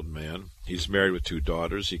 68-year-old man. He's married with 2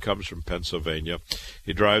 daughters. He comes from Pennsylvania.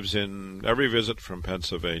 He drives in every visit from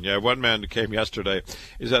Pennsylvania. I have one man who came yesterday.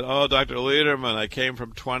 He said, "Oh, Dr. Lederman, I came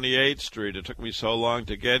from 28th Street. It took me so long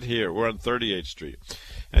to get here. We're on 38th Street."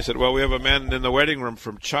 I said, "Well, we have a man in the waiting room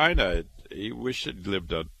from China. He wished he'd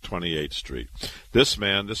lived on 28th Street." This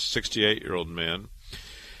man, this 68-year-old man,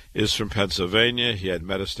 is from Pennsylvania. He had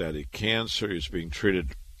metastatic cancer. He was being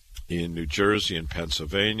treated in New Jersey and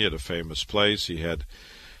Pennsylvania at a famous place. He had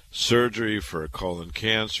surgery for a colon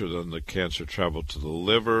cancer. Then the cancer traveled to the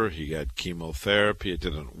liver. He had chemotherapy. It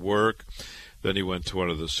didn't work. Then he went to one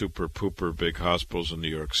of the super-pooper big hospitals in New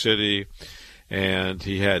York City, and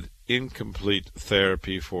he had incomplete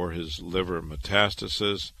therapy for his liver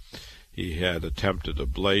metastasis. He had attempted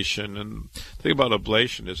ablation. And the thing about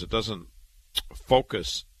ablation is it doesn't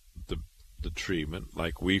focus the treatment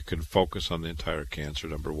like we can focus on the entire cancer,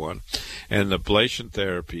 number one. And ablation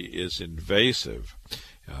therapy is invasive.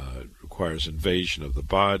 It requires invasion of the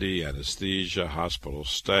body, anesthesia, hospital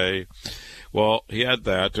stay. Well, he had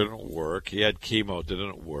that, didn't work. He had chemo,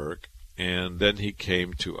 didn't work. And then he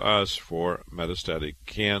came to us for metastatic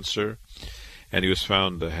cancer, and he was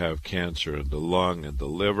found to have cancer in the lung and the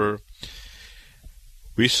liver.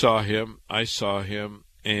 We saw him, I saw him,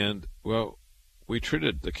 and, well, we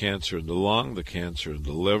treated the cancer in the lung, the cancer in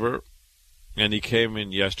the liver, and he came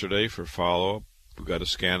in yesterday for follow-up. We got a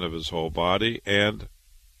scan of his whole body, and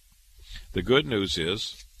the good news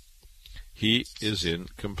is he is in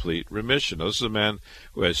complete remission. This is a man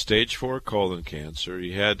who has stage 4 colon cancer.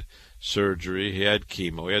 He had surgery, he had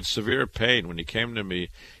chemo, he had severe pain. When he came to me,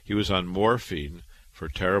 he was on morphine for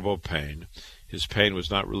terrible pain. His pain was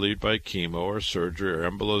not relieved by chemo or surgery or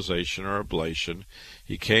embolization or ablation.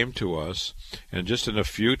 He came to us, and just in a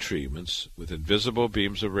few treatments, with invisible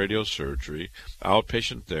beams of radiosurgery,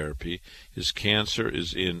 outpatient therapy, his cancer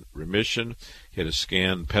is in remission. He had a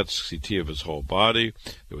scan, PET-CT of his whole body.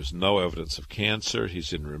 There was no evidence of cancer.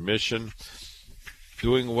 He's in remission,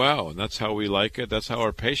 doing well, and that's how we like it. That's how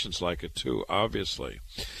our patients like it, too, obviously.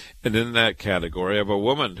 And in that category, I have a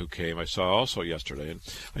woman who came, I saw also yesterday, and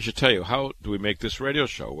I should tell you, how do we make this radio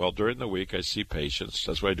show? Well, during the week, I see patients.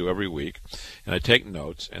 That's what I do every week, and I take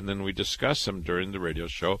notes, and then we discuss them during the radio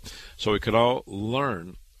show so we can all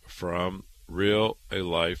learn from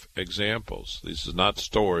real-life examples. These are not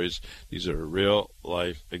stories. These are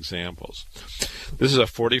real-life examples. This is a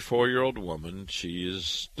 44-year-old woman. She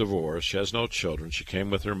is divorced. She has no children. She came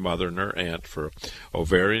with her mother and her aunt for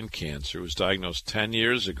ovarian cancer. It was diagnosed 10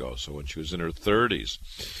 years ago, so when she was in her 30s.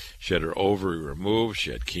 She had her ovary removed.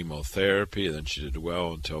 She had chemotherapy, and then she did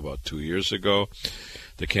well until about 2 years ago.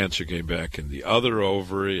 The cancer came back in the other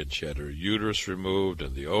ovary, and she had her uterus removed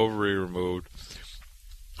and the ovary removed.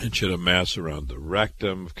 And she had a mass around the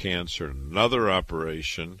rectum of cancer, and another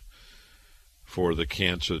operation for the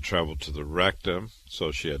cancer that traveled to the rectum.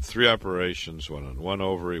 So she had 3 operations, one on one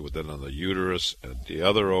ovary, then on the uterus and the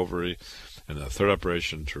other ovary, and a third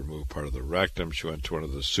operation to remove part of the rectum. She went to one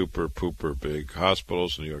of the super-pooper big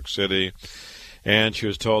hospitals in New York City, and she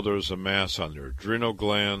was told there was a mass on her adrenal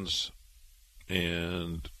glands,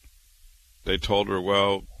 and they told her,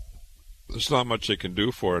 well, there's not much they can do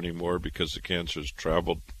for her anymore because the cancer has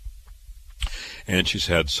traveled, and she's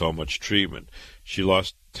had so much treatment. She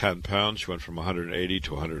lost 10 pounds. She went from 180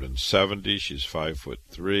 to 170. She's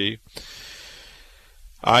 5'3".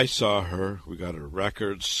 I saw her. We got her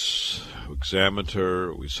records, examined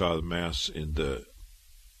her. We saw the mass in the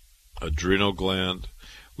adrenal gland.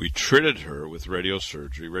 We treated her with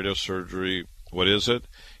radiosurgery. Radiosurgery, what is it?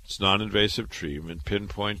 It's non-invasive treatment,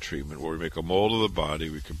 pinpoint treatment, where we make a mold of the body,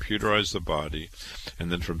 we computerize the body,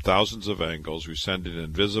 and then from thousands of angles we send in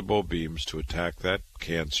invisible beams to attack that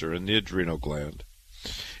cancer in the adrenal gland.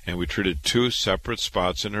 And we treated 2 separate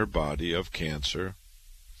spots in her body of cancer,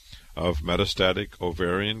 of metastatic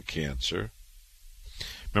ovarian cancer.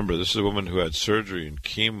 Remember, this is a woman who had surgery and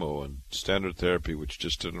chemo and standard therapy, which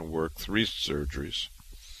just didn't work, 3 surgeries.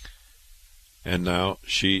 And now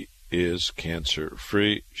she is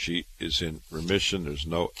cancer-free. She is in remission. There's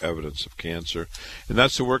no evidence of cancer. And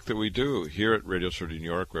that's the work that we do here at Radio Surgery New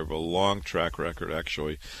York. We have a long track record,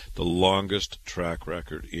 actually the longest track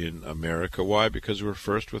record in America. Why? Because we were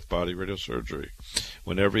first with body radiosurgery.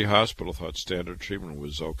 When every hospital thought standard treatment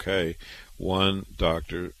was okay, one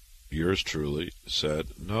doctor, yours truly,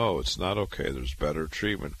 said, no, it's not okay. There's better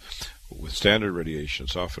treatment. With standard radiation,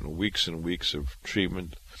 it's often weeks and weeks of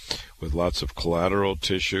treatment with lots of collateral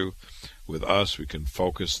tissue. With us, we can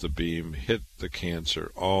focus the beam, hit the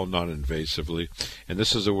cancer, all non-invasively. And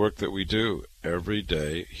this is the work that we do every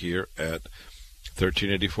day here at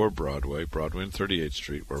 1384 Broadway and 38th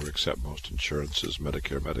Street, where we accept most insurances,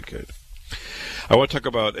 Medicare, Medicaid. I want to talk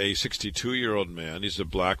about a 62-year-old man. He's a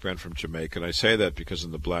black man from Jamaica, and I say that because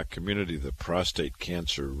in the black community, the prostate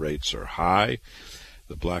cancer rates are high.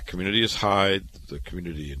 The black community is high. The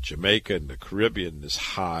community in Jamaica and the Caribbean is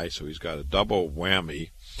high, so he's got a double whammy.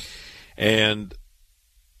 And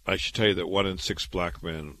I should tell you that 1 in 6 black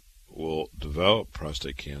men will develop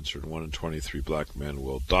prostate cancer, and 1 in 23 black men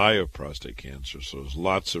will die of prostate cancer. So there's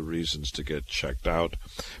lots of reasons to get checked out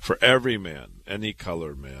for every man, any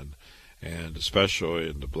color man, and especially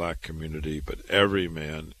in the black community. But every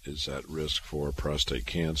man is at risk for prostate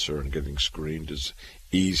cancer, and getting screened is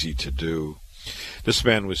easy to do. This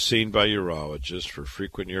man was seen by urologists for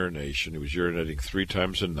frequent urination. He was urinating 3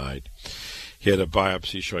 times a night. He had a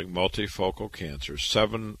biopsy showing multifocal cancer.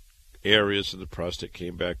 7 areas in the prostate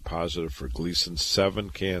came back positive for Gleason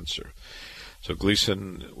 7 cancer. So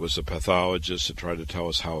Gleason was a pathologist and tried to tell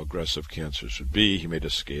us how aggressive cancers would be. He made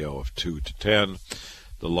a scale of 2 to 10.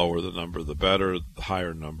 The lower the number, the better. The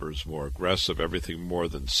higher number is more aggressive. Everything more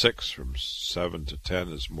than 6, from 7 to 10,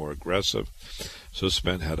 is more aggressive. So this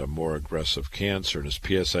man had a more aggressive cancer, and his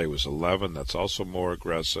PSA was 11. That's also more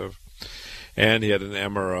aggressive. And he had an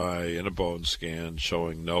MRI and a bone scan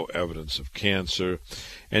showing no evidence of cancer.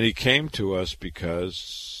 And he came to us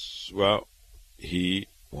because, well, he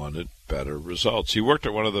wanted better results. He worked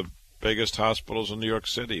at one of the biggest hospitals in New York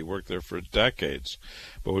City. He worked there for decades.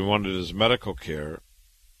 But we wanted his medical care.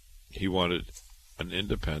 He wanted an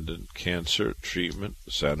independent cancer treatment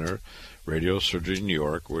center, radiosurgery in New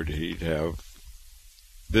York, where he'd have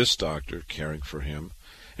this doctor caring for him.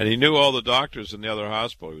 And he knew all the doctors in the other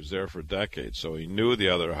hospital. He was there for decades, so he knew the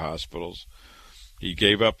other hospitals. He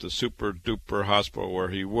gave up the super-duper hospital where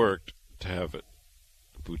he worked to have it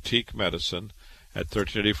boutique medicine at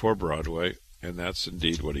 1384 Broadway, and that's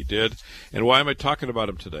indeed what he did. And why am I talking about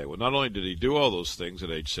him today? Well, not only did he do all those things at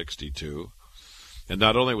age 62, and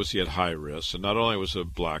not only was he at high risk, and not only was he a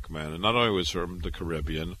black man, and not only was he from the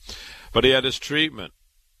Caribbean, but he had his treatment.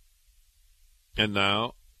 And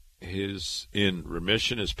now he's in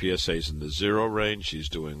remission. His PSA is in the 0 range. He's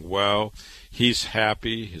doing well. He's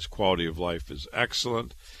happy. His quality of life is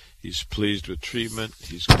excellent. He's pleased with treatment.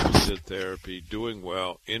 He's completed therapy, doing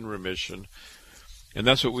well, in remission. And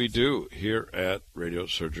that's what we do here at Radio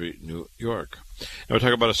Surgery New York. Now we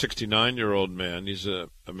talk about a 69-year-old man. He's a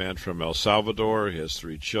man from El Salvador. He has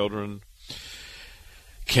 3 children.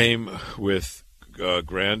 Came with a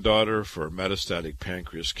granddaughter for metastatic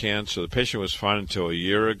pancreas cancer. The patient was fine until a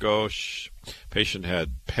year ago. Patient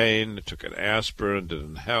had pain, took an aspirin,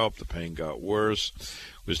 didn't help. The pain got worse.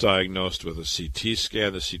 Was diagnosed with a CT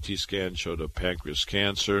scan. The CT scan showed a pancreas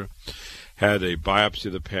cancer. Had a biopsy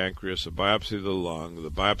of the pancreas, a biopsy of the lung. The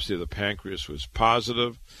biopsy of the pancreas was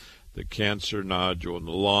positive. The cancer nodule in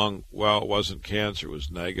the lung, well, it wasn't cancer, it was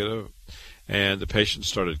negative. And the patient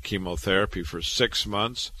started chemotherapy for 6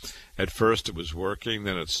 months. At first it was working,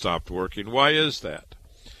 then it stopped working. Why is that?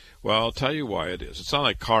 Well, I'll tell you why it is. It's not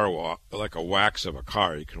like like a wax of a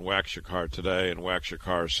car. You can wax your car today and wax your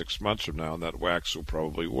car 6 months from now, and that wax will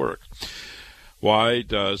probably work. Why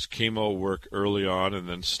does chemo work early on and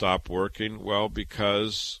then stop working? Well,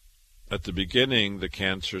 because at the beginning, the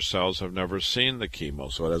cancer cells have never seen the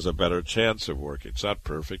chemo, so it has a better chance of working. It's not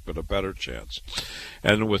perfect, but a better chance.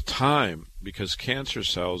 And with time, because cancer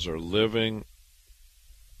cells are living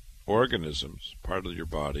organisms, part of your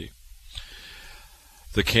body,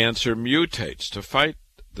 the cancer mutates to fight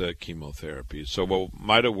the chemotherapy. So what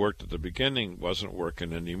might have worked at the beginning wasn't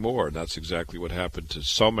working anymore. And that's exactly what happened to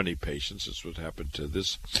so many patients. It's what happened to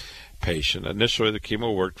this patient. Initially, the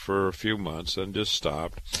chemo worked for a few months, then just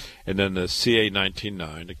stopped. And then the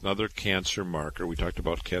CA19-9, another cancer marker. We talked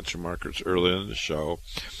about cancer markers earlier in the show.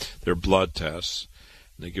 They're blood tests.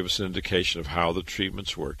 And they give us an indication of how the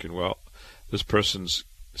treatment's working. Well, this person's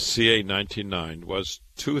CA19-9 was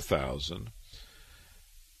 2,000,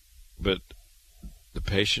 but the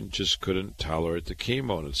patient just couldn't tolerate the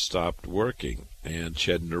chemo, and it stopped working. And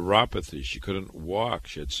she had neuropathy. She couldn't walk.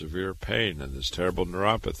 She had severe pain and this terrible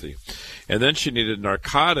neuropathy. And then she needed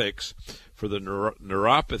narcotics for the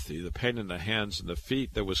neuropathy, the pain in the hands and the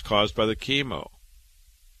feet that was caused by the chemo.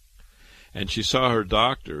 And she saw her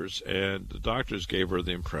doctors, and the doctors gave her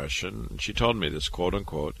the impression, and she told me this, quote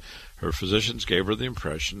unquote, her physicians gave her the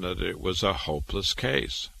impression that it was a hopeless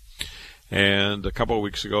case. And a couple of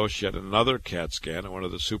weeks ago, she had another CAT scan at one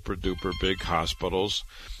of the super-duper big hospitals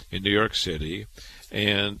in New York City.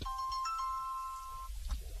 And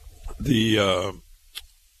the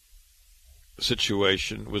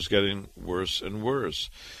situation was getting worse and worse.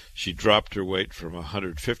 She dropped her weight from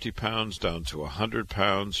 150 pounds down to 100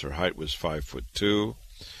 pounds. Her height was 5'2".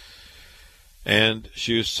 And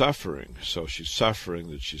she is suffering. So she's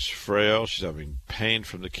suffering that she's frail. She's having pain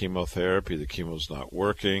from the chemotherapy. The chemo's not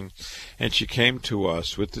working. And she came to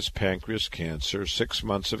us with this pancreas cancer, 6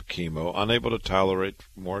 months of chemo, unable to tolerate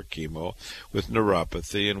more chemo, with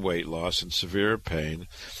neuropathy and weight loss and severe pain.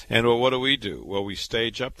 And well, what do? Well, we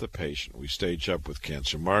stage up the patient. We stage up with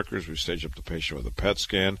cancer markers. We stage up the patient with a PET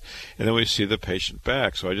scan. And then we see the patient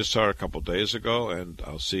back. So I just saw her a couple of days ago, and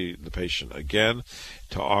I'll see the patient again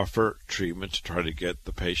to offer treatment to try to get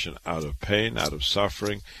the patient out of pain, out of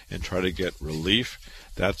suffering, and try to get relief.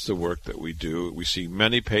 That's the work that we do. We see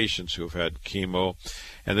many patients who have had chemo,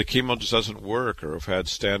 and the chemo just doesn't work, or have had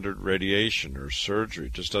standard radiation or surgery.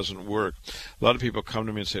 It just doesn't work. A lot of people come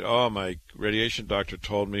to me and say, oh, my radiation doctor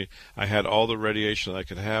told me I had all the radiation I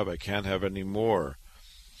could have. I can't have any more.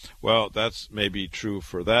 Well, that's maybe true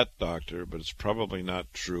for that doctor, but it's probably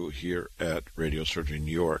not true here at Radiosurgery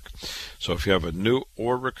New York. So if you have a new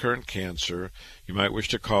or recurrent cancer, you might wish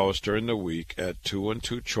to call us during the week at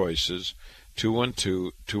 212-CHOICES,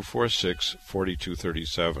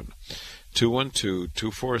 212-246-4237.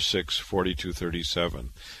 212-246-4237.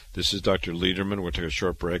 This is Dr. Lederman. We'll take a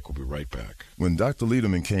short break. We'll be right back. When Dr.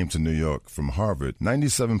 Lederman came to New York from Harvard,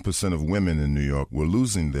 97% of women in New York were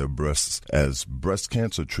losing their breasts as breast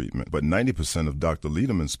cancer treatment, but 90% of Dr.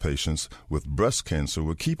 Lederman's patients with breast cancer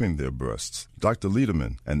were keeping their breasts. Dr.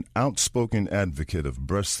 Lederman, an outspoken advocate of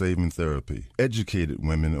breast-saving therapy, educated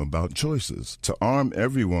women about choices. To arm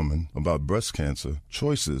every woman about breast cancer,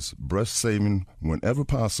 choices, breast-saving whenever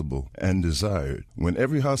possible and desired. When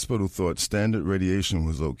every hospital thought standard radiation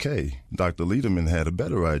was okay, Dr. Lederman had a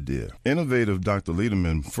better idea. Innovative Dr.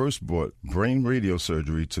 Lederman first brought brain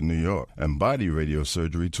radiosurgery to New York and body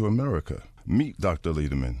radiosurgery to America. Meet Dr.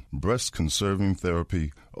 Lederman, breast-conserving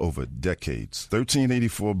therapy over decades.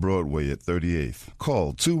 1384 Broadway at 38th.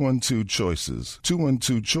 Call 212-CHOICES,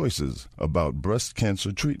 212-CHOICES about breast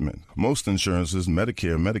cancer treatment. Most insurances,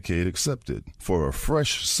 Medicare, Medicaid accepted. For a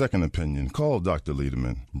fresh second opinion, call Dr.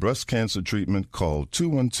 Lederman. Breast cancer treatment, call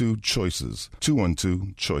 212-CHOICES,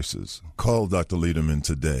 212-CHOICES. Call Dr. Lederman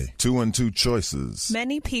today. 212-CHOICES.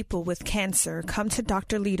 Many people with cancer come to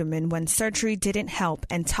Dr. Lederman when surgery didn't help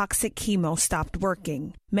and toxic chemo stopped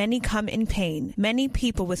working. Many come in pain. Many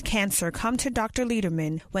people with cancer come to Dr.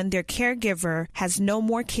 Lederman when their caregiver has no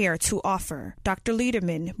more care to offer. Dr.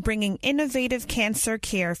 Lederman, bringing innovative cancer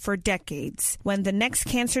care for decades. When the next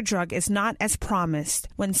cancer drug is not as promised,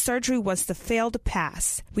 when surgery was the failed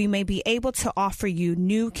pass, we may be able to offer you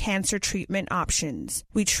new cancer treatment options.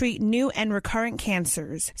 We treat new and recurrent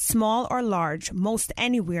cancers, small or large, most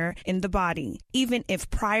anywhere in the body, even if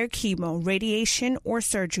prior chemo, radiation, or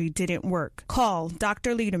surgery didn't work. Call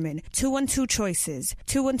Dr. Lederman, 212-CHOICES,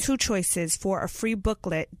 212-CHOICES for a free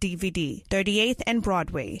booklet DVD. 38th and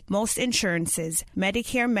Broadway. Most insurances,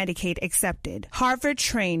 Medicare, Medicaid accepted.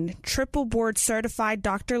 Harvard-trained, triple board certified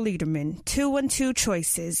Dr. Lederman,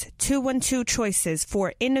 212-CHOICES, 212-CHOICES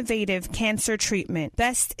for innovative cancer treatment.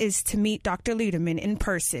 Best is to meet Dr. Lederman in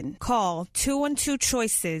person. Call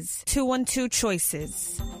 212-CHOICES,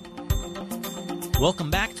 212-CHOICES.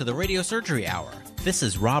 Welcome back to the Radio Surgery Hour. This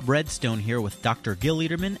is Rob Redstone here with Dr. Gil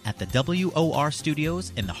Lederman at the WOR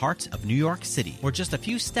Studios in the heart of New York City. We're just a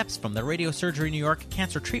few steps from the Radio Surgery New York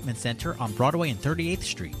Cancer Treatment Center on Broadway and 38th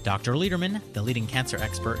Street. Dr. Lederman, the leading cancer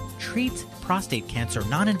expert, treats prostate cancer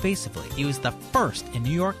non-invasively. He was the first in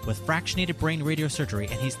New York with fractionated brain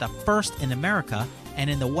radiosurgery, and he's the first in America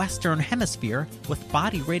and in the Western Hemisphere with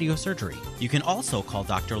body radiosurgery. You can also call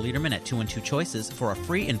Dr. Lederman at 212-CHOICES for a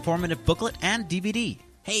free informative booklet and DVD.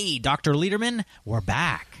 Hey, Dr. Lederman, we're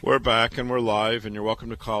back. We're back, and we're live, and you're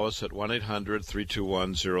welcome to call us at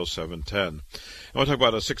 1-800-321-0710. I want to talk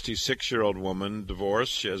about a 66-year-old woman,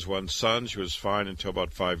 divorced. She has one son. She was fine until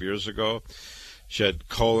about 5 years ago. She had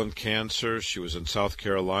colon cancer. She was in South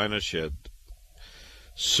Carolina. She had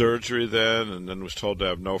surgery then, and then was told to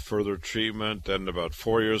have no further treatment. Then about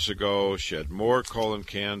 4 years ago, she had more colon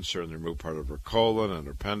cancer, and they removed part of her colon and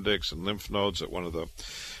her appendix and lymph nodes at one of the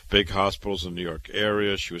big hospitals in the New York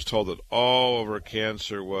area. She was told that all of her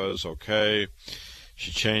cancer was okay.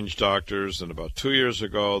 She changed doctors, and about 2 years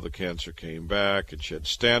ago, the cancer came back, and she had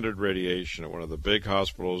standard radiation at one of the big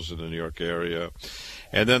hospitals in the New York area.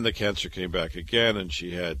 And then the cancer came back again, and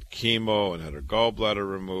she had chemo and had her gallbladder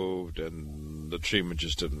removed, and the treatment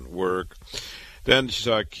just didn't work. Then she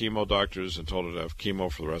saw chemo doctors and told her to have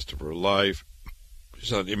chemo for the rest of her life.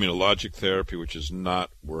 She's on immunologic therapy, which is not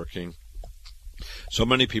working. So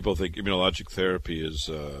many people think immunologic therapy is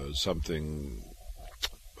something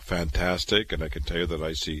fantastic, and I can tell you that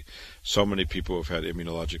I see so many people who have had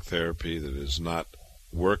immunologic therapy that is not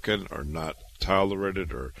working or not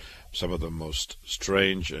tolerated, or some of the most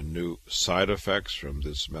strange and new side effects from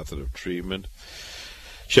this method of treatment.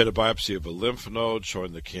 She had a biopsy of a lymph node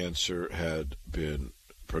showing the cancer had been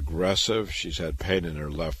progressive. She's had pain in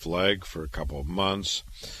her left leg for a couple of months.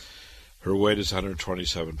 Her weight is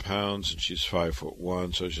 127 pounds, and she's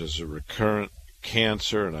 5'1", so she has a recurrent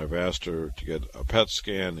cancer, and I've asked her to get a PET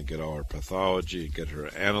scan and get all her pathology and get her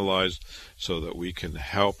analyzed so that we can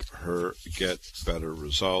help her get better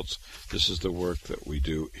results. This is the work that we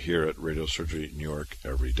do here at Radiosurgery New York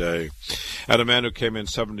every day. I had a man who came in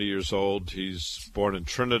 70 years old. He's born in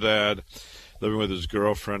Trinidad, living with his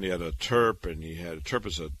girlfriend. He had a TURP, and he had a TURP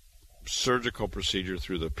is a surgical procedure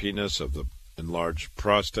through the penis of the enlarged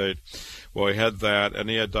prostate. Well, he had that, and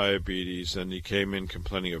he had diabetes, and he came in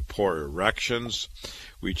complaining of poor erections.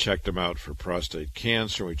 We checked him out for prostate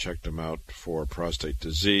cancer. We checked him out for prostate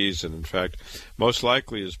disease. And, in fact, most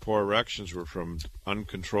likely his poor erections were from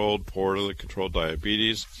uncontrolled, poorly controlled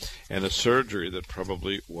diabetes and a surgery that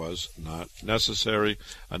probably was not necessary,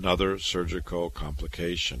 another surgical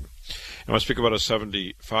complication. I want to speak about a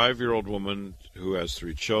 75-year-old woman who has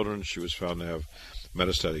 3 children. She was found to have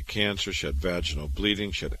metastatic cancer. She had vaginal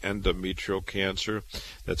bleeding. She had endometrial cancer.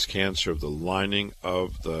 That's cancer of the lining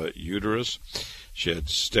of the uterus. She had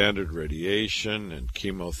standard radiation and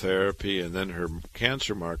chemotherapy, and then her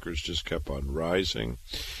cancer markers just kept on rising.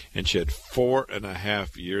 And she had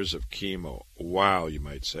 4.5 years of chemo. Wow, you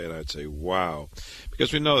might say, and I'd say wow.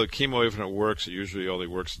 Because we know that chemo, even if it works, it usually only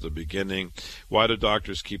works at the beginning. Why do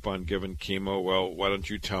doctors keep on giving chemo? Well, why don't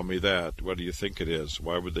you tell me that? What do you think it is?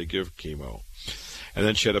 Why would they give chemo? And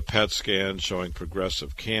then she had a PET scan showing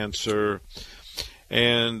progressive cancer,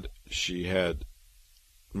 and she had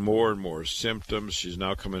more and more symptoms. She's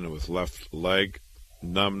now coming in with left leg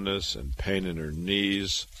numbness and pain in her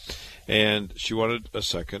knees, and she wanted a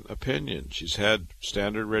second opinion. She's had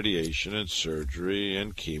standard radiation and surgery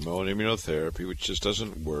and chemo and immunotherapy, which just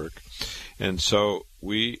doesn't work, and so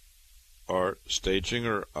we are staging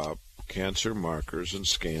her up, cancer markers and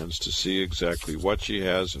scans, to see exactly what she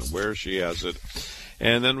has and where she has it,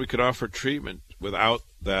 and then we could offer treatment without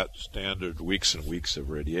that standard weeks and weeks of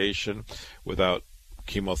radiation, without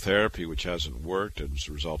chemotherapy, which hasn't worked and has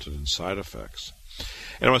resulted in side effects.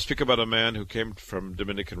 And I want to speak about a man who came from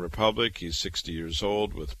Dominican Republic. He's 60 years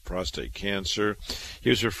old with prostate cancer. He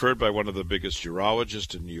was referred by one of the biggest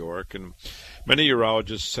urologists in New York, and many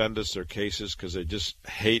urologists send us their cases because they just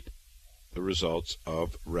hate the results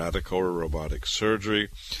of radical or robotic surgery.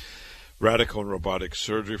 Radical and robotic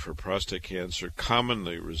surgery for prostate cancer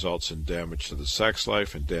commonly results in damage to the sex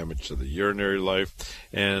life and damage to the urinary life,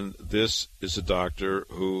 and this is a doctor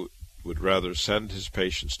who would rather send his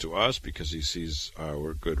patients to us because he sees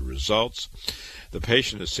our good results. The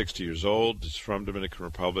patient is 60 years old, is from Dominican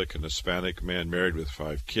Republic, an Hispanic man married with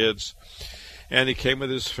 5 kids, and he came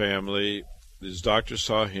with his family. His doctor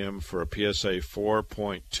saw him for a PSA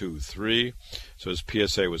 4.23, so his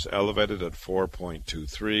PSA was elevated at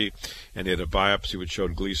 4.23, and he had a biopsy which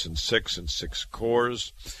showed Gleason 6 and 6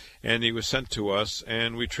 cores, and he was sent to us,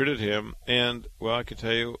 and we treated him, and, well, I can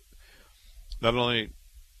tell you, not only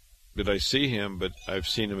did I see him, but I've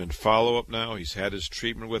seen him in follow-up now. He's had his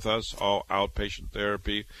treatment with us, all outpatient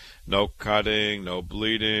therapy, no cutting, no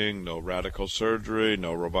bleeding, no radical surgery,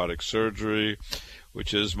 no robotic surgery,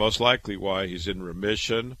 which is most likely why he's in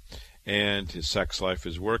remission, and his sex life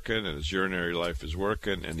is working, and his urinary life is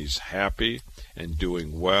working, and he's happy and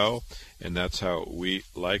doing well, and that's how we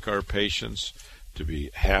like our patients, to be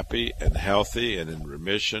happy and healthy and in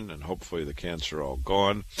remission, and hopefully the cancer all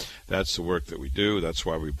gone. That's the work that we do. That's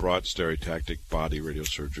why we brought stereotactic body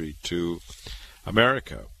radiosurgery to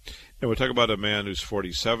America. And we'll talk about a man who's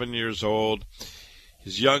 47 years old.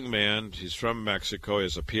 He's a young man. He's from Mexico. He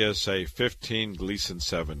has a PSA 15 Gleason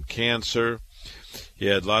 7 cancer. He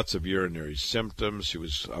had lots of urinary symptoms. He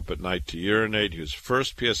was up at night to urinate. His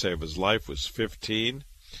first PSA of his life was 15.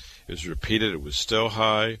 It was repeated. It was still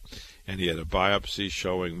high. And he had a biopsy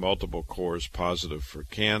showing multiple cores positive for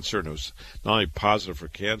cancer. And it was not only positive for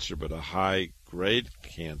cancer, but a high-grade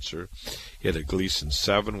cancer. He had a Gleason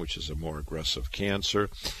 7, which is a more aggressive cancer,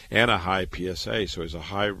 and a high PSA. So he's a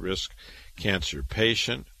high-risk cancer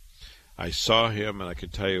patient. I saw him, and I can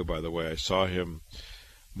tell you, by the way, I saw him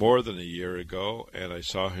more than a year ago, and I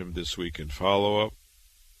saw him this week in follow-up.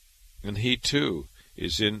 And he, too,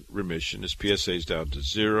 is in remission. His PSA is down to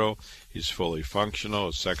 0. He's fully functional.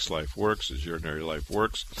 His sex life works. His urinary life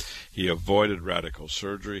works. He avoided radical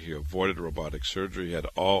surgery. He avoided robotic surgery. He had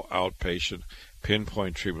all outpatient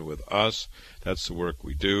pinpoint treatment with us. That's the work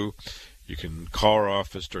we do. You can call our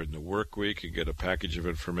office during the work week and get a package of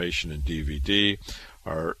information and DVD.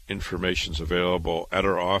 Our information is available at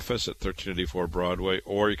our office at 1384 Broadway,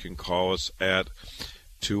 or you can call us at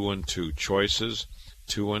 212-CHOICES,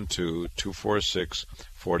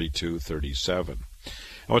 212-246-4237.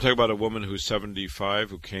 I want to talk about a woman who's 75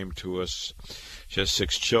 who came to us. She has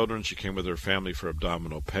 6 children. She came with her family for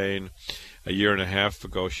abdominal pain. A year and a half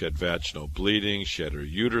ago, she had vaginal bleeding. She had her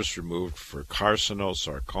uterus removed for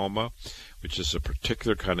carcinosarcoma, which is a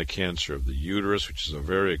particular kind of cancer of the uterus, which is a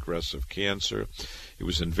very aggressive cancer. It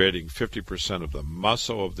was invading 50% of the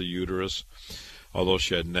muscle of the uterus. Although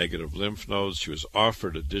she had negative lymph nodes, she was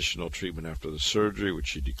offered additional treatment after the surgery, which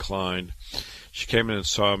she declined. She came in and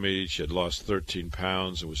saw me. She had lost 13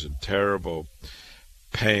 pounds and was in terrible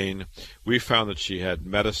pain. We found that she had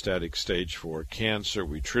metastatic stage 4 cancer.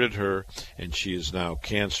 We treated her, and she is now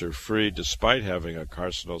cancer-free despite having a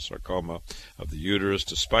carcinosarcoma of the uterus.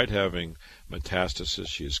 Despite having metastasis,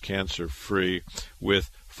 she is cancer-free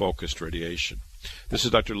with focused radiation. This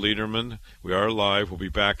is Dr. Lederman. We are live. We'll be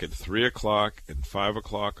back at 3 o'clock and 5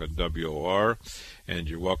 o'clock on WOR, and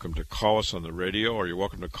you're welcome to call us on the radio, or you're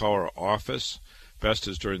welcome to call our office. Best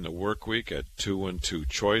is during the work week at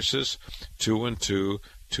 212-CHOICES,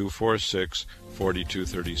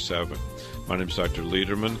 212-246-4237. My name is Dr.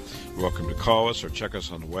 Lederman. You're welcome to call us or check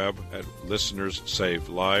us on the web at Listeners Save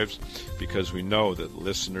Lives, because we know that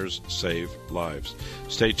listeners save lives.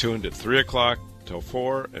 Stay tuned at 3 o'clock till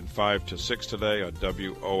 4 and 5 to 6 today on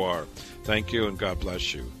WOR. Thank you and God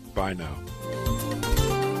bless you. Bye now.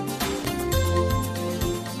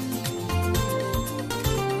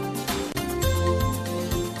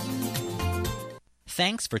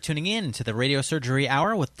 Thanks for tuning in to the Radio Surgery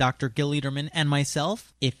Hour with Dr. Gil Lederman and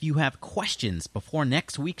myself. If you have questions before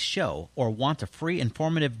next week's show or want a free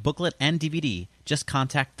informative booklet and DVD, just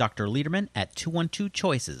contact Dr. Lederman at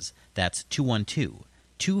 212-CHOICES. That's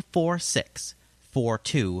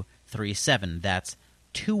 212-246-4237. That's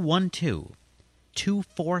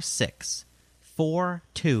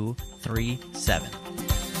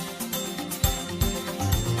 212-246-4237.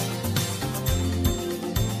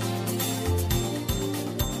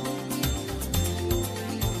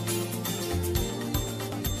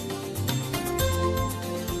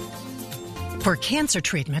 For cancer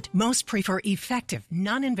treatment, most prefer effective,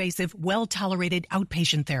 non-invasive, well-tolerated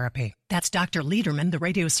outpatient therapy. That's Dr. Lederman, the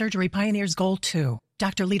radiosurgery pioneer's goal, too.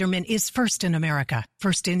 Dr. Lederman is first in America,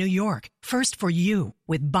 first in New York, first for you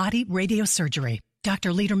with body radiosurgery.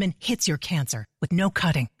 Dr. Lederman hits your cancer with no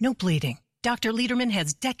cutting, no bleeding. Dr. Lederman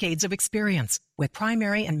has decades of experience with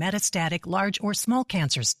primary and metastatic large or small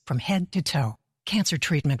cancers from head to toe. Cancer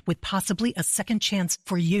treatment with possibly a second chance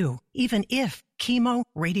for you, even if chemo,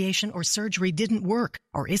 radiation, or surgery didn't work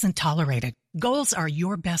or isn't tolerated. Goals are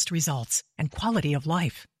your best results and quality of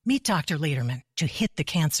life. Meet Dr. Lederman to hit the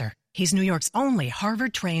cancer. He's New York's only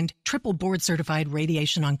Harvard-trained, triple board-certified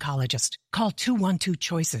radiation oncologist. Call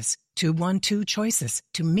 212-CHOICES, 212-CHOICES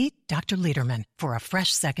to meet Dr. Lederman for a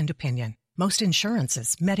fresh second opinion. Most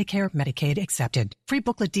insurances, Medicare, Medicaid accepted. Free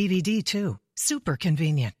booklet DVD, too. Super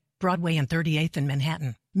convenient. Broadway and 38th in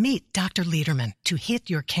Manhattan. Meet Dr. Lederman to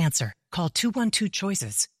hit your cancer. Call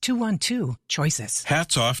 212-CHOICES, 212-CHOICES.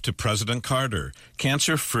 Hats off to President Carter,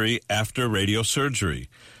 cancer-free after radiosurgery.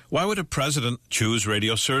 Why would a president choose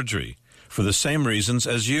radiosurgery? For the same reasons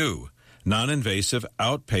as you. Non-invasive,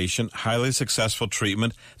 outpatient, highly successful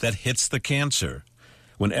treatment that hits the cancer.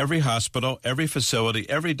 When every hospital, every facility,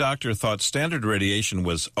 every doctor thought standard radiation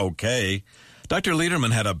was okay, Dr.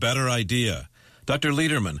 Lederman had a better idea. Dr.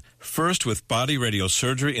 Lederman, first with body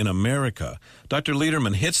radiosurgery in America. Dr.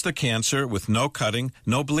 Lederman hits the cancer with no cutting,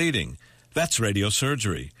 no bleeding. That's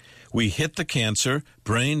radiosurgery. We hit the cancer,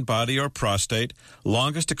 brain, body, or prostate.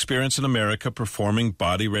 Longest experience in America performing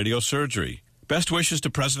body radiosurgery. Best wishes to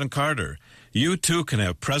President Carter. You, too, can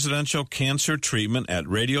have presidential cancer treatment at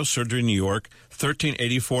Radiosurgery New York,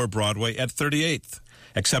 1384 Broadway at 38th.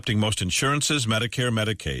 Accepting most insurances, Medicare,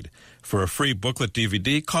 Medicaid. For a free booklet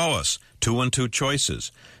DVD, call us,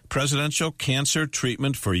 212-CHOICES. Presidential cancer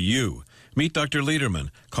treatment for you. Meet Dr. Lederman.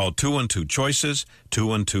 Call 212-CHOICES,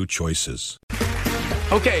 212-CHOICES.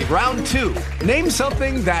 Okay, round two. Name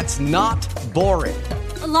something that's not boring.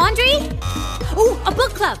 A laundry? Ooh, a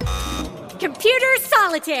book club. Computer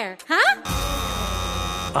solitaire, huh?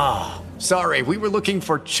 Ah, oh, sorry, we were looking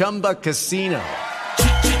for Chumba Casino.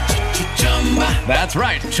 That's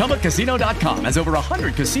right. ChumbaCasino.com has over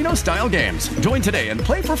 100 casino-style games. Join today and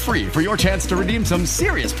play for free for your chance to redeem some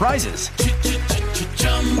serious prizes.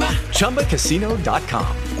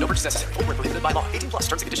 ChumbaCasino.com. No purchase necessary. Void where prohibited by law. 18+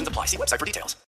 terms and conditions apply. See website for details.